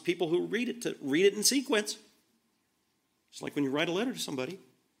wants people who read it to read it in sequence. It's like when you write a letter to somebody,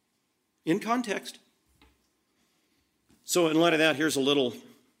 in context. So in light of that, here's a little,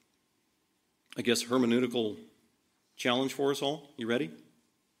 hermeneutical challenge for us all. You ready?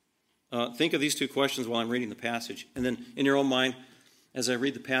 Think of these two questions while I'm reading the passage, and then in your own mind, as I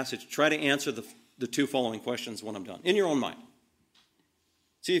read the passage, try to answer the two following questions when I'm done, in your own mind.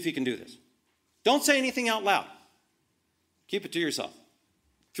 See if you can do this. Don't say anything out loud. Keep it to yourself.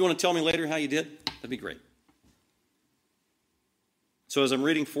 If you want to tell me later how you did, that'd be great. So as I'm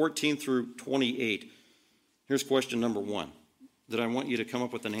reading 14 through 28, here's question number 1 that I want you to come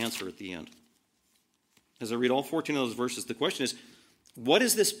up with an answer at the end. As I read all 14 of those verses, the question is, what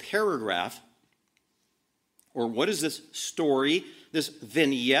is this paragraph, or what is this story, this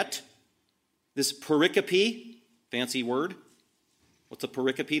vignette, this pericope, fancy word? What's a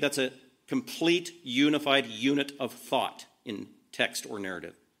pericope? That's a complete, unified unit of thought in text or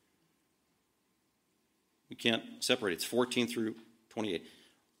narrative. We can't separate it. It's 14 through 28.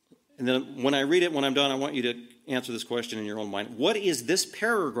 And then when I read it, when I'm done, I want you to answer this question in your own mind. What is this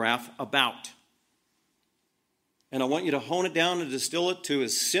paragraph about? And I want you to hone it down and distill it to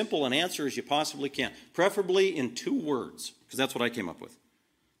as simple an answer as you possibly can, preferably in 2 words, because that's what I came up with.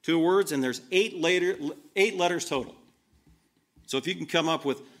 2 words, and there's 8 letters total. So if you can come up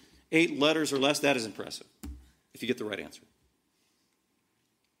with 8 letters or less, that is impressive, if you get the right answer.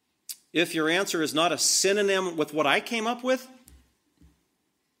 If your answer is not a synonym with what I came up with,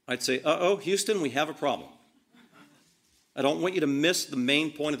 I'd say, Houston, we have a problem. I don't want you to miss the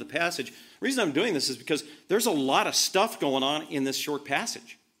main point of the passage. The reason I'm doing this is because there's a lot of stuff going on in this short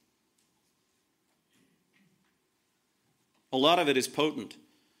passage. A lot of it is potent.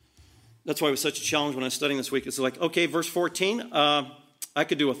 That's why it was such a challenge when I was studying this week. It's like, okay, verse 14, I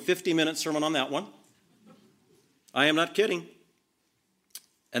could do a 50-minute sermon on that one. I am not kidding.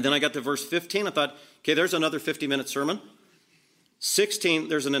 And then I got to verse 15. I thought, okay, there's another 50-minute sermon. 16,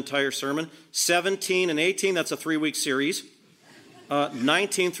 there's an entire sermon. 17 and 18, that's a 3-week series.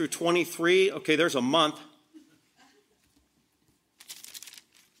 19 through 23, okay, there's a month.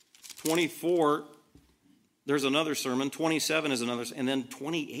 24, there's another sermon. 27 is another, and then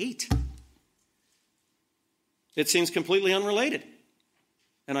 28. It seems completely unrelated.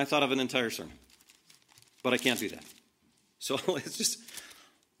 And I thought of an entire sermon. But I can't do that. So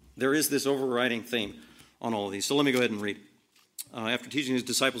there is this overriding theme on all of these. So let me go ahead and read. After teaching his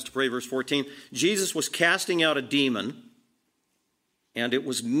disciples to pray, verse 14, Jesus was casting out a demon, and it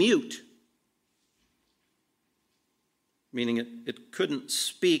was mute, meaning it couldn't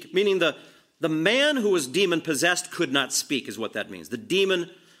speak, meaning the man who was demon-possessed could not speak, is what that means. The demon,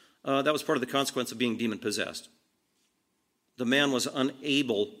 that was part of the consequence of being demon-possessed. The man was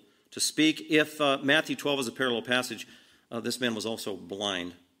unable to speak. If Matthew 12 is a parallel passage, this man was also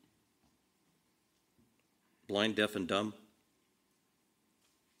blind, deaf, and dumb.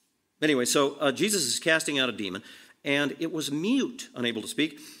 Anyway, so Jesus is casting out a demon, and it was mute, unable to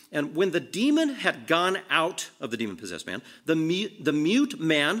speak. And when the demon had gone out of the demon-possessed man, the mute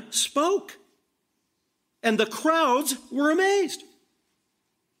man spoke, and the crowds were amazed.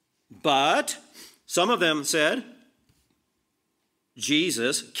 But some of them said,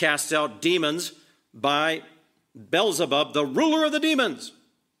 Jesus casts out demons by Beelzebub, the ruler of the demons.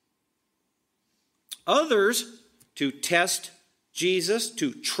 Others, to test Jesus,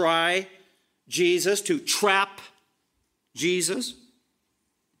 to try Jesus, to trap Jesus,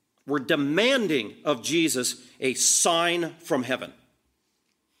 were demanding of Jesus a sign from heaven.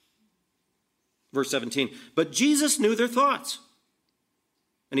 Verse 17, but Jesus knew their thoughts.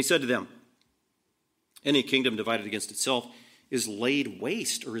 And he said to them, any kingdom divided against itself is laid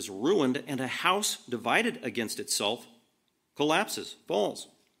waste or is ruined, and a house divided against itself collapses, falls.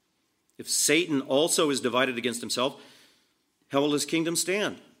 If Satan also is divided against himself, how will his kingdom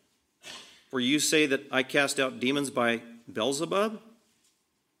stand? For you say that I cast out demons by Beelzebub?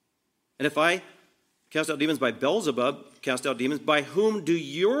 And if I cast out demons by Beelzebub, cast out demons, by whom do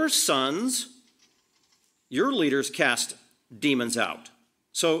your sons, your leaders, cast demons out?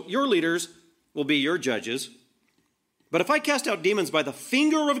 So your leaders will be your judges. But if I cast out demons by the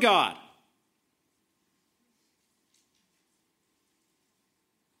finger of God,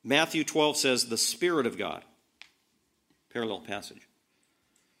 Matthew 12 says the Spirit of God. Parallel passage.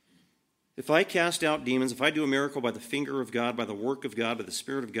 If I cast out demons, if I do a miracle by the finger of God, by the work of God, by the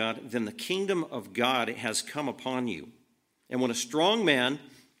Spirit of God, then the kingdom of God has come upon you. And when a strong man,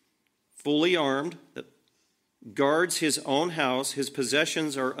 fully armed, that guards his own house, his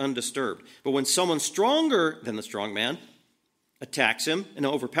possessions are undisturbed. But when someone stronger than the strong man attacks him and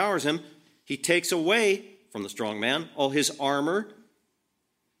overpowers him, he takes away from the strong man all his armor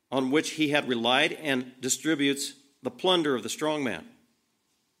on which he had relied and distributes the plunder of the strong man.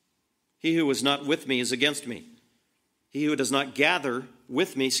 He who is not with me is against me. He who does not gather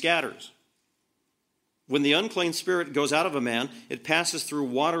with me scatters. When the unclean spirit goes out of a man, it passes through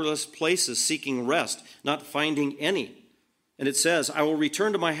waterless places seeking rest, not finding any. And it says, I will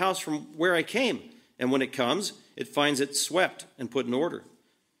return to my house from where I came. And when it comes, it finds it swept and put in order.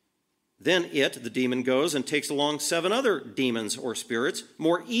 Then it, the demon, goes and takes along 7 other demons or spirits,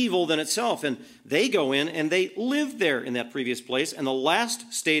 more evil than itself. And they go in and they live there in that previous place. And the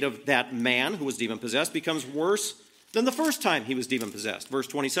last state of that man who was demon-possessed becomes worse than the first time he was demon-possessed. Verse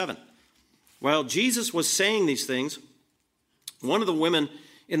 27. While Jesus was saying these things, one of the women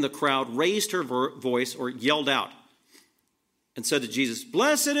in the crowd raised her voice or yelled out and said to Jesus,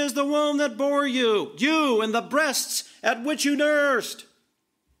 Blessed is the womb that bore you, you and the breasts at which you nursed.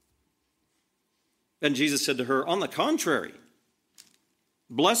 And Jesus said to her, On the contrary,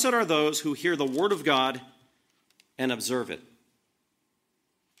 blessed are those who hear the word of God and observe it.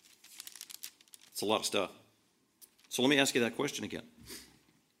 It's a lot of stuff. So let me ask you that question again.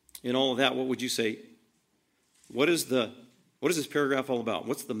 In all of that, what would you say? What is this paragraph all about?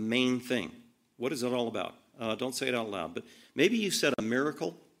 What's the main thing? What is it all about? Don't say it out loud, but maybe you said a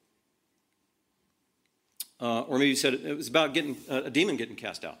miracle, or maybe you said it was about getting a demon getting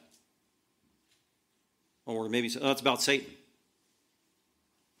cast out, or maybe you said, it's about Satan.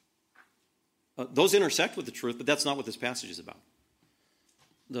 Those intersect with the truth, but that's not what this passage is about.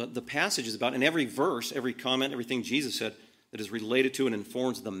 The passage is about, in every verse, every comment, everything Jesus said, that is related to and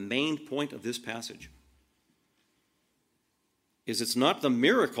informs the main point of this passage is it's not the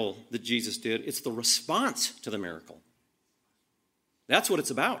miracle that Jesus did, it's the response to the miracle. That's what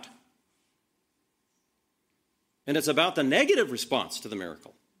it's about. And it's about the negative response to the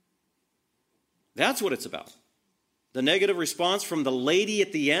miracle. That's what it's about. The negative response from the lady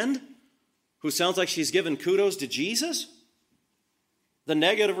at the end who sounds like she's given kudos to Jesus. The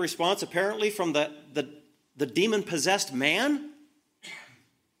negative response apparently from the demon-possessed man,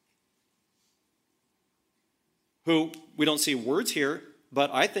 who we don't see words here,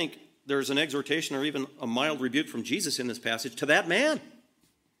 but I think there's an exhortation or even a mild rebuke from Jesus in this passage to that man.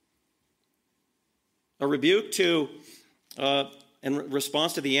 A rebuke to, in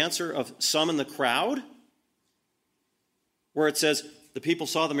response to the answer of some in the crowd, where it says the people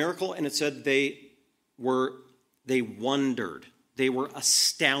saw the miracle and it said they wondered. They were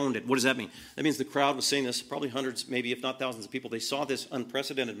astounded. What does that mean? That means the crowd was seeing this, probably hundreds, maybe if not thousands of people. They saw this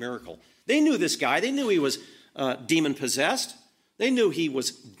unprecedented miracle. They knew this guy. They knew he was demon-possessed. They knew he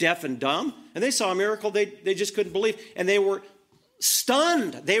was deaf and dumb. And they saw a miracle they just couldn't believe. And they were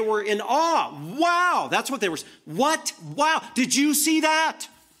stunned. They were in awe. Wow. That's what they were. What? Wow. Did you see that?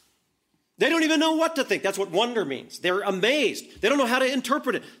 They don't even know what to think. That's what wonder means. They're amazed. They don't know how to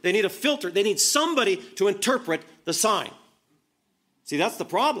interpret it. They need a filter. They need somebody to interpret the sign. See, that's the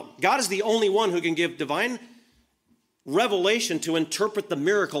problem. God is the only one who can give divine revelation to interpret the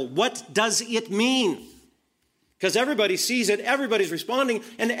miracle. What does it mean? Because everybody sees it, everybody's responding,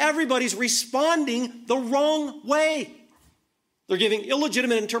 and everybody's responding the wrong way. They're giving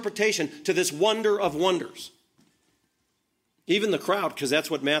illegitimate interpretation to this wonder of wonders. Even the crowd, because that's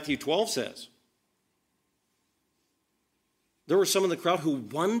what Matthew 12 says. There were some in the crowd who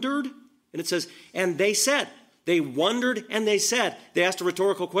wondered, and it says, and they said, they wondered and they said, they asked a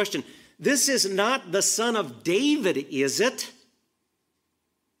rhetorical question, this is not the son of David, is it?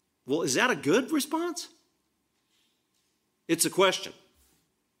 Well, is that a good response? It's a question.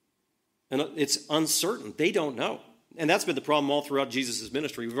 And it's uncertain. They don't know. And that's been the problem all throughout Jesus'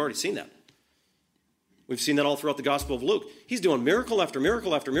 ministry. We've already seen that. We've seen that all throughout the Gospel of Luke. He's doing miracle after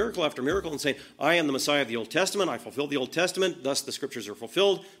miracle after miracle after miracle and saying, I am the Messiah of the Old Testament. I fulfilled the Old Testament. Thus the Scriptures are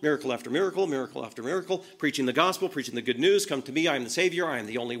fulfilled. Miracle after miracle, miracle after miracle. Preaching the gospel, preaching the good news. Come to me. I am the Savior. I am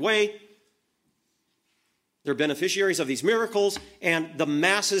the only way. They're beneficiaries of these miracles, and the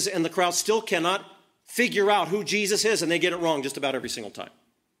masses and the crowd still cannot figure out who Jesus is, and they get it wrong just about every single time.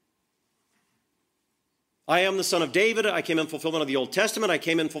 I am the son of David. I came in fulfillment of the Old Testament. I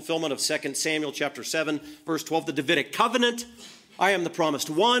came in fulfillment of 2 Samuel chapter 7, verse 12, the Davidic covenant. I am the promised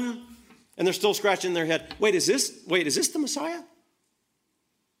one. And they're still scratching their head. Wait, is this the Messiah?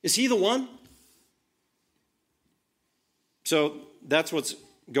 Is he the one? So that's what's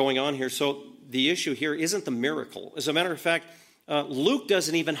going on here. So the issue here isn't the miracle. As a matter of fact, Luke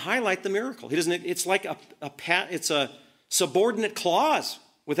doesn't even highlight the miracle. He doesn't. It's like it's a subordinate clause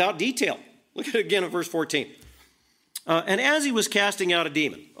without detail. Look at it again at verse 14. And as he was casting out a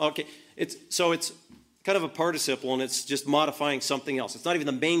demon. Okay, it's kind of a participle, and it's just modifying something else. It's not even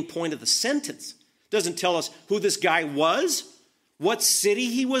the main point of the sentence. It doesn't tell us who this guy was, what city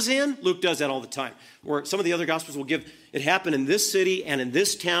he was in. Luke does that all the time. Or some of the other Gospels will give, it happened in this city and in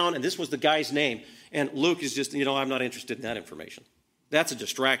this town, and this was the guy's name. And Luke is just, I'm not interested in that information. That's a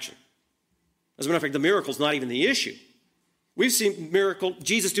distraction. As a matter of fact, the miracle's not even the issue. We've seen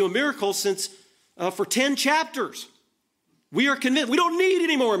Jesus doing miracles since for 10 chapters. We are convinced we don't need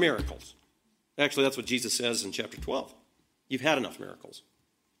any more miracles. Actually, that's what Jesus says in chapter 12. You've had enough miracles.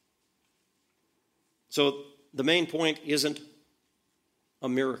 So the main point isn't a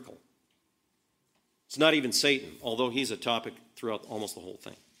miracle. It's not even Satan, although he's a topic throughout almost the whole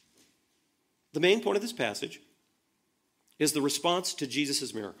thing. The main point of this passage is the response to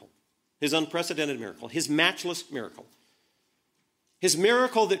Jesus' miracle, his unprecedented miracle, his matchless miracle. His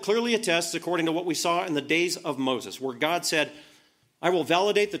miracle that clearly attests, according to what we saw in the days of Moses, where God said, I will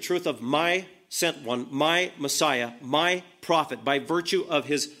validate the truth of my sent one, my Messiah, my prophet, by virtue of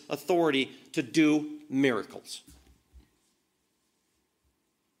his authority to do miracles.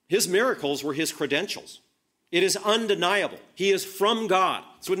 His miracles were his credentials. It is undeniable. He is from God.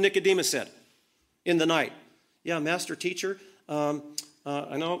 That's what Nicodemus said in the night. Yeah, master teacher, I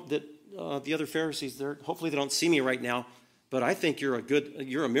know that the other Pharisees, hopefully they don't see me right now, but I think you're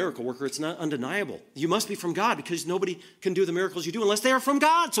a miracle worker. It's not undeniable. You must be from God because nobody can do the miracles you do unless they are from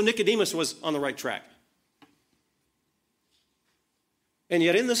God. So Nicodemus was on the right track. And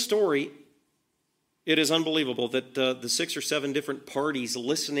yet in this story, it is unbelievable that the 6 or 7 different parties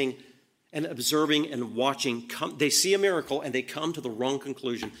listening and observing and watching, they see a miracle and they come to the wrong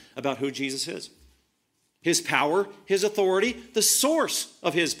conclusion about who Jesus is. His power, his authority, the source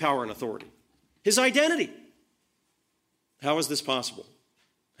of his power and authority, his identity. How is this possible?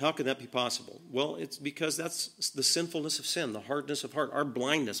 How can that be possible? Well, it's because that's the sinfulness of sin, the hardness of heart, our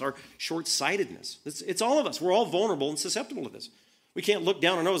blindness, our short-sightedness. It's all of us. We're all vulnerable and susceptible to this. We can't look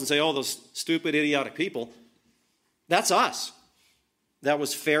down our nose and say, oh, those stupid, idiotic people. That's us. That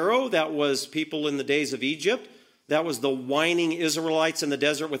was Pharaoh. That was people in the days of Egypt. That was the whining Israelites in the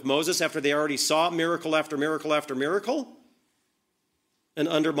desert with Moses after they already saw miracle after miracle after miracle and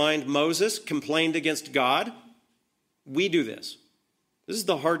undermined Moses, complained against God. We do this. This is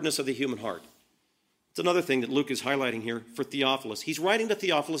the hardness of the human heart. It's another thing that Luke is highlighting here for Theophilus. He's writing to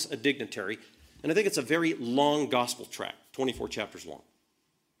Theophilus, a dignitary, and I think it's a very long gospel tract, 24 chapters long.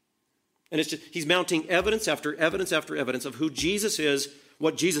 And it's just, he's mounting evidence after evidence after evidence of who Jesus is,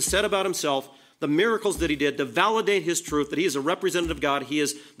 what Jesus said about himself, the miracles that he did to validate his truth, that he is a representative of God, he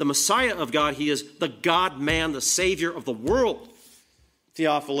is the Messiah of God, he is the God-man, the Savior of the world.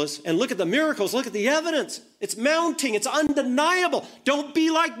 Theophilus, and look at the miracles, look at the evidence. It's mounting, it's undeniable. Don't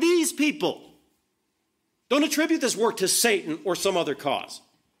be like these people. Don't attribute this work to Satan or some other cause.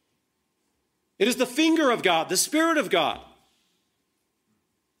 It is the finger of God, the Spirit of God.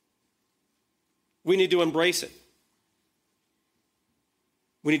 We need to embrace it.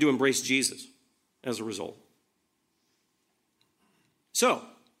 We need to embrace Jesus as a result. So,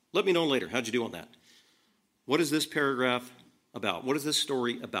 let me know later. How'd you do on that? What is this paragraph about? What is this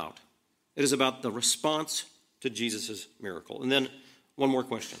story about? It is about the response to Jesus' miracle. And then one more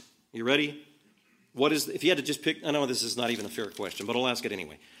question. You ready? If you had to just pick, I know this is not even a fair question, but I'll ask it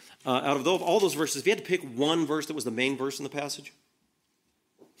anyway. Out of all those verses, if you had to pick one verse that was the main verse in the passage,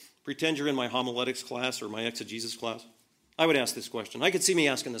 pretend you're in my homiletics class or my exegesis class, I would ask this question. I could see me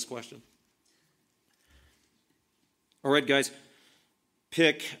asking this question. All right, guys,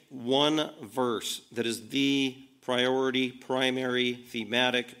 pick one verse that is the priority, primary,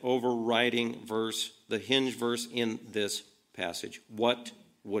 thematic, overriding verse, the hinge verse in this passage. What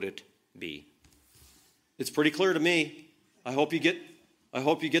would it be? It's pretty clear to me. I hope you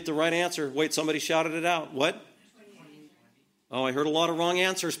get the right answer. Wait, somebody shouted it out. What? Oh, I heard a lot of wrong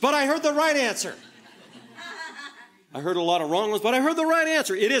answers, but I heard the right answer. I heard a lot of wrong ones, but I heard the right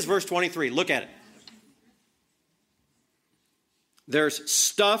answer. It is verse 23. Look at it. There's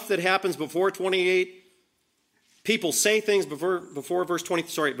stuff that happens before 28. People say things before verse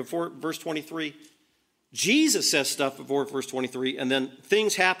 23. Jesus says stuff before verse 23, and then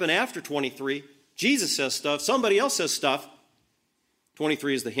things happen after 23. Jesus says stuff. Somebody else says stuff.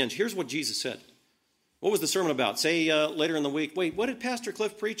 23 is the hinge. Here's what Jesus said. What was the sermon about? Say later in the week, wait, what did Pastor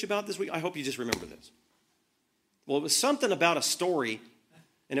Cliff preach about this week? I hope you just remember this. Well, it was something about a story,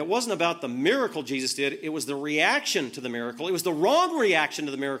 and it wasn't about the miracle Jesus did. It was the reaction to the miracle. It was the wrong reaction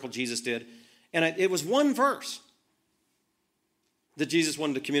to the miracle Jesus did, and it was one verse that Jesus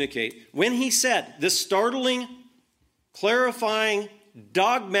wanted to communicate. When he said this startling, clarifying,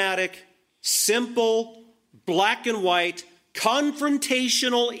 dogmatic, simple, black and white,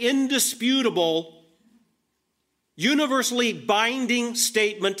 confrontational, indisputable, universally binding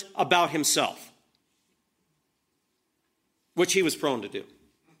statement about himself, which he was prone to do.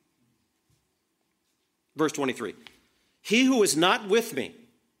 Verse 23, he who is not with me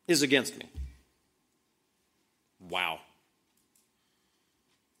is against me. Wow.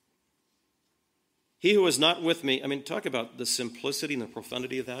 He who is not with me, talk about the simplicity and the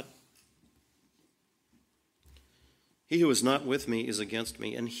profundity of that. He who is not with me is against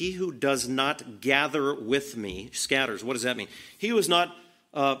me, and he who does not gather with me scatters. What does that mean? He who is not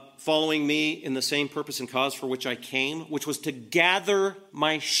following me in the same purpose and cause for which I came, which was to gather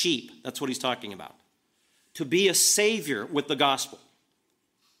my sheep. That's what he's talking about. To be a savior with the gospel.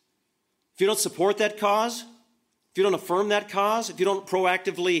 If you don't support that cause, if you don't affirm that cause, if you don't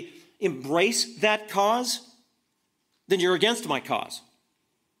proactively embrace that cause, then you're against my cause.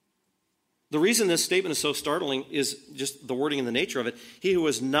 The reason this statement is so startling is just the wording and the nature of it. He who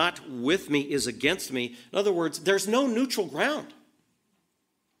is not with me is against me. In other words, there's no neutral ground.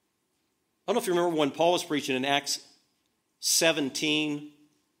 I don't know if you remember when Paul was preaching in Acts 17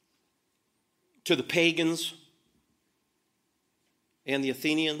 to the pagans and the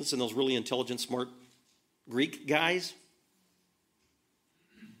Athenians and those really intelligent, smart Greek guys.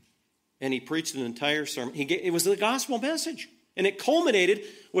 And he preached an entire sermon. It was the gospel message. And it culminated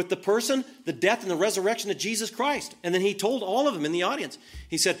with the person, the death, and the resurrection of Jesus Christ. And then he told all of them in the audience.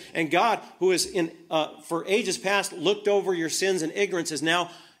 He said, and God, who has for ages past looked over your sins and ignorance, is now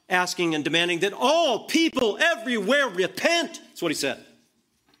asking and demanding that all people everywhere repent. That's what he said.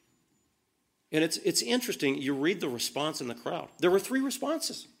 And it's interesting. You read the response in the crowd. There were 3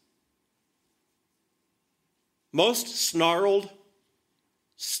 responses. Most snarled,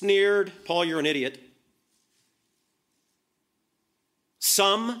 sneered, Paul, you're an idiot.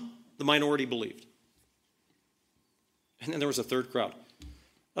 Some, the minority, believed. And then there was a third crowd.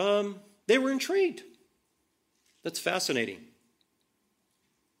 They were intrigued. That's fascinating.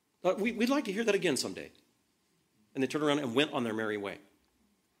 We'd like to hear that again someday. And they turned around and went on their merry way.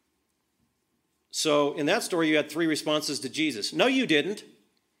 So in that story, you had 3 responses to Jesus. No, you didn't.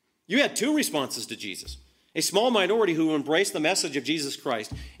 You had 2 responses to Jesus. A small minority who embraced the message of Jesus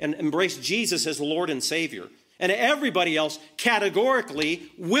Christ and embraced Jesus as Lord and Savior. And everybody else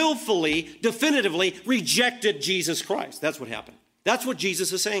categorically, willfully, definitively rejected Jesus Christ. That's what happened. That's what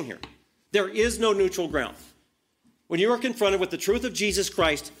Jesus is saying here. There is no neutral ground. When you are confronted with the truth of Jesus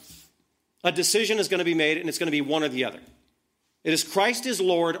Christ, a decision is going to be made, and it's going to be one or the other. It is Christ is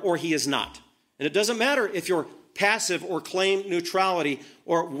Lord or he is not. And it doesn't matter if you're passive or claim neutrality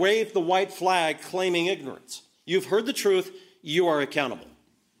or wave the white flag claiming ignorance. You've heard the truth, you are accountable.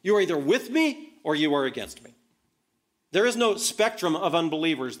 You are either with me or you are against me. There is no spectrum of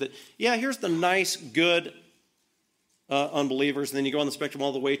unbelievers that, here's the nice, good unbelievers, and then you go on the spectrum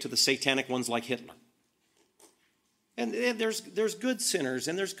all the way to the satanic ones like Hitler. And there's good sinners,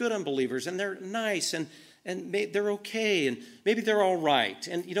 and there's good unbelievers, and they're nice, and they're okay, and maybe they're all right.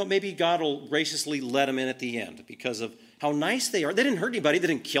 And, maybe God will graciously let them in at the end because of how nice they are. They didn't hurt anybody. They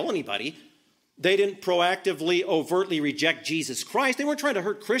didn't kill anybody. They didn't proactively, overtly reject Jesus Christ. They weren't trying to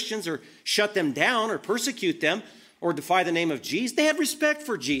hurt Christians or shut them down or persecute them or defy the name of Jesus. They had respect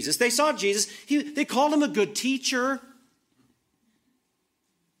for Jesus. They saw Jesus. They called him a good teacher.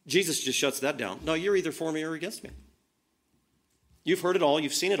 Jesus just shuts that down. No, you're either for me or against me. You've heard it all.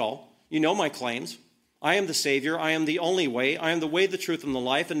 You've seen it all. You know my claims. I am the Savior. I am the only way. I am the way, the truth, and the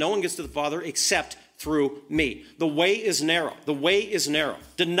life, and no one gets to the Father except through me. The way is narrow. The way is narrow.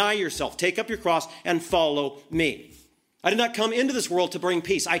 Deny yourself. Take up your cross and follow me. I did not come into this world to bring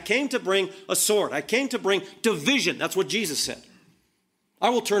peace. I came to bring a sword. I came to bring division. That's what Jesus said. I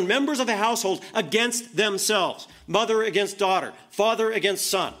will turn members of a household against themselves. Mother against daughter. Father against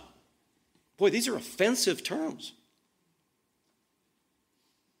son. Boy, these are offensive terms.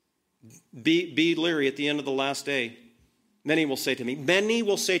 Be leery at the end of the last day. Many will say to me,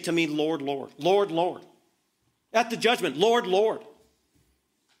 Lord, Lord, Lord, Lord. At the judgment, Lord, Lord.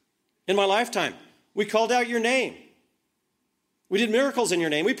 In my lifetime, we called out your name. We did miracles in your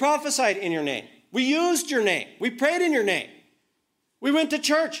name. We prophesied in your name. We used your name. We prayed in your name. We went to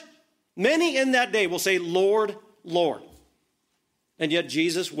church. Many in that day will say, Lord, Lord. And yet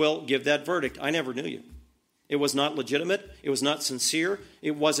Jesus will give that verdict. I never knew you. It was not legitimate. It was not sincere.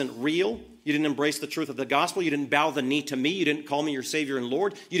 It wasn't real. You didn't embrace the truth of the gospel. You didn't bow the knee to me. You didn't call me your Savior and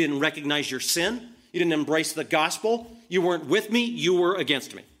Lord. You didn't recognize your sin. You didn't embrace the gospel. You weren't with me. You were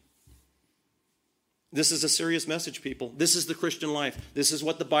against me. This is a serious message, people. This is the Christian life. This is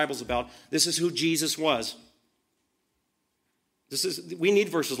what the Bible's about. This is who Jesus was. We need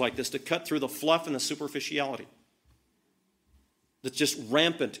verses like this to cut through the fluff and the superficiality that's just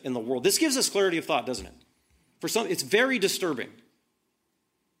rampant in the world. This gives us clarity of thought, doesn't it? For some, it's very disturbing.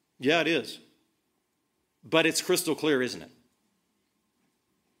 Yeah, it is. But it's crystal clear, isn't it?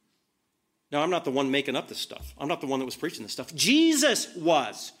 Now, I'm not the one making up this stuff. I'm not the one that was preaching this stuff. Jesus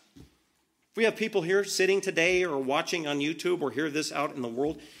was. If we have people here sitting today or watching on YouTube or hear this out in the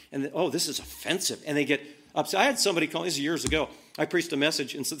world, and this is offensive, and they get upset. I had somebody call, this is years ago, I preached a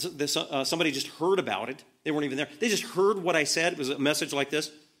message, and somebody just heard about it. They weren't even there. They just heard what I said. It was a message like this,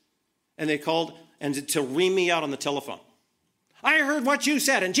 and they called and to ream me out on the telephone. I heard what you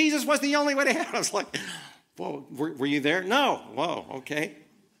said, and Jesus was the only way to heaven. I was like, whoa, were you there? No. Whoa, okay.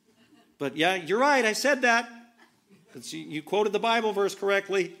 But yeah, you're right, I said that. You quoted the Bible verse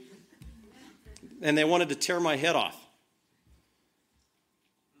correctly. And they wanted to tear my head off.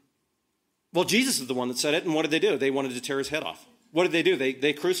 Well, Jesus is the one that said it, and what did they do? They wanted to tear his head off. What did they do?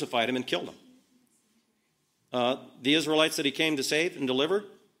 They crucified him and killed him. The Israelites that he came to save and deliver,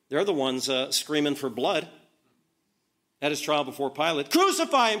 they're the ones screaming for blood at his trial before Pilate.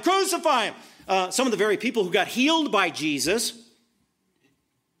 Crucify him! Crucify him! Some of the very people who got healed by Jesus,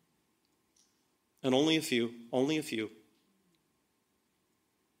 and only a few.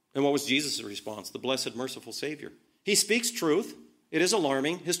 And what was Jesus' response? The blessed, merciful Savior. He speaks truth. It is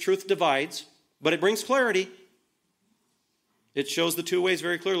alarming. His truth divides, but it brings clarity. It shows the two ways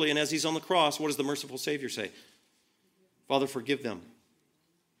very clearly. And as he's on the cross, what does the merciful Savior say? Father, forgive them.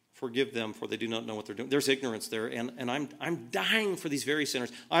 Forgive them, for they do not know what they're doing. There's ignorance there, and I'm dying for these very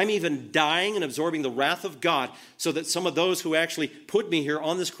sinners. I'm even dying and absorbing the wrath of God so that some of those who actually put me here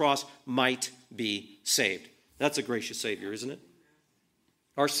on this cross might be saved. That's a gracious Savior, isn't it?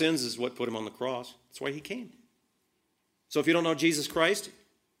 Our sins is what put him on the cross. That's why he came. So if you don't know Jesus Christ,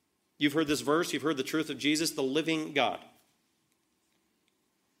 you've heard this verse, you've heard the truth of Jesus, the living God.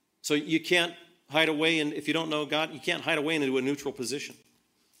 So you can't hide away, and if you don't know God, you can't hide away into a neutral position.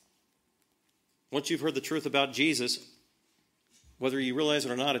 Once you've heard the truth about Jesus, whether you realize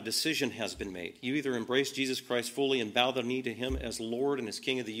it or not, a decision has been made. You either embrace Jesus Christ fully and bow the knee to him as Lord and as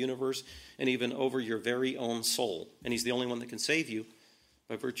King of the universe, and even over your very own soul. And he's the only one that can save you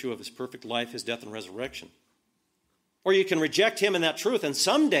by virtue of his perfect life, his death, and resurrection. Or you can reject him in that truth, and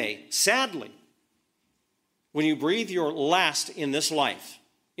someday, sadly, when you breathe your last in this life,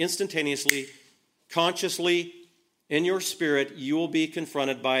 instantaneously, consciously, in your spirit, you will be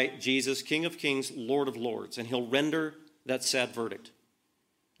confronted by Jesus, King of Kings, Lord of Lords, and he'll render that sad verdict.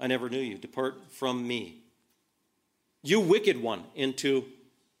 I never knew you. Depart from me. You wicked one, into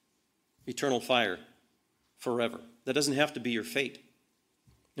eternal fire forever. That doesn't have to be your fate.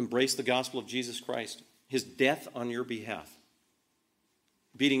 Embrace the gospel of Jesus Christ, his death on your behalf,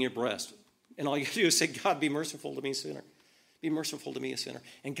 beating your breast. And all you have to do is say, God, be merciful to me, sinner. Be merciful to me, a sinner.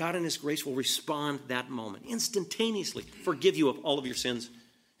 And God in his grace will respond that moment, instantaneously, forgive you of all of your sins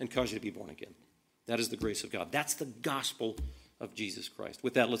and cause you to be born again. That is the grace of God. That's the gospel of Jesus Christ.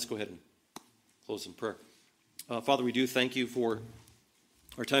 With that, let's go ahead and close in prayer. Father, we do thank you for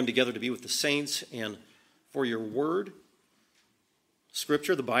our time together to be with the saints and for your word,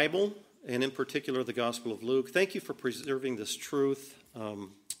 Scripture, the Bible, and in particular the Gospel of Luke. Thank you for preserving this truth, and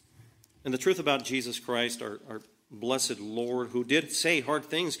the truth about Jesus Christ, our blessed Lord, who did say hard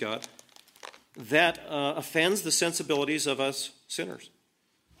things, God, that offends the sensibilities of us sinners.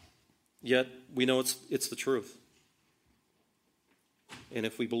 Yet we know it's the truth. And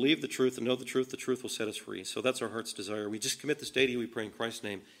if we believe the truth and know the truth will set us free. So that's our heart's desire. We just commit this day to you, we pray in Christ's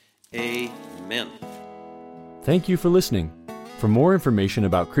name. Amen. Thank you for listening. For more information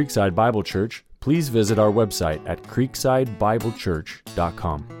about Creekside Bible Church, please visit our website at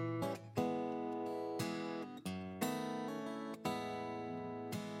creeksidebiblechurch.com.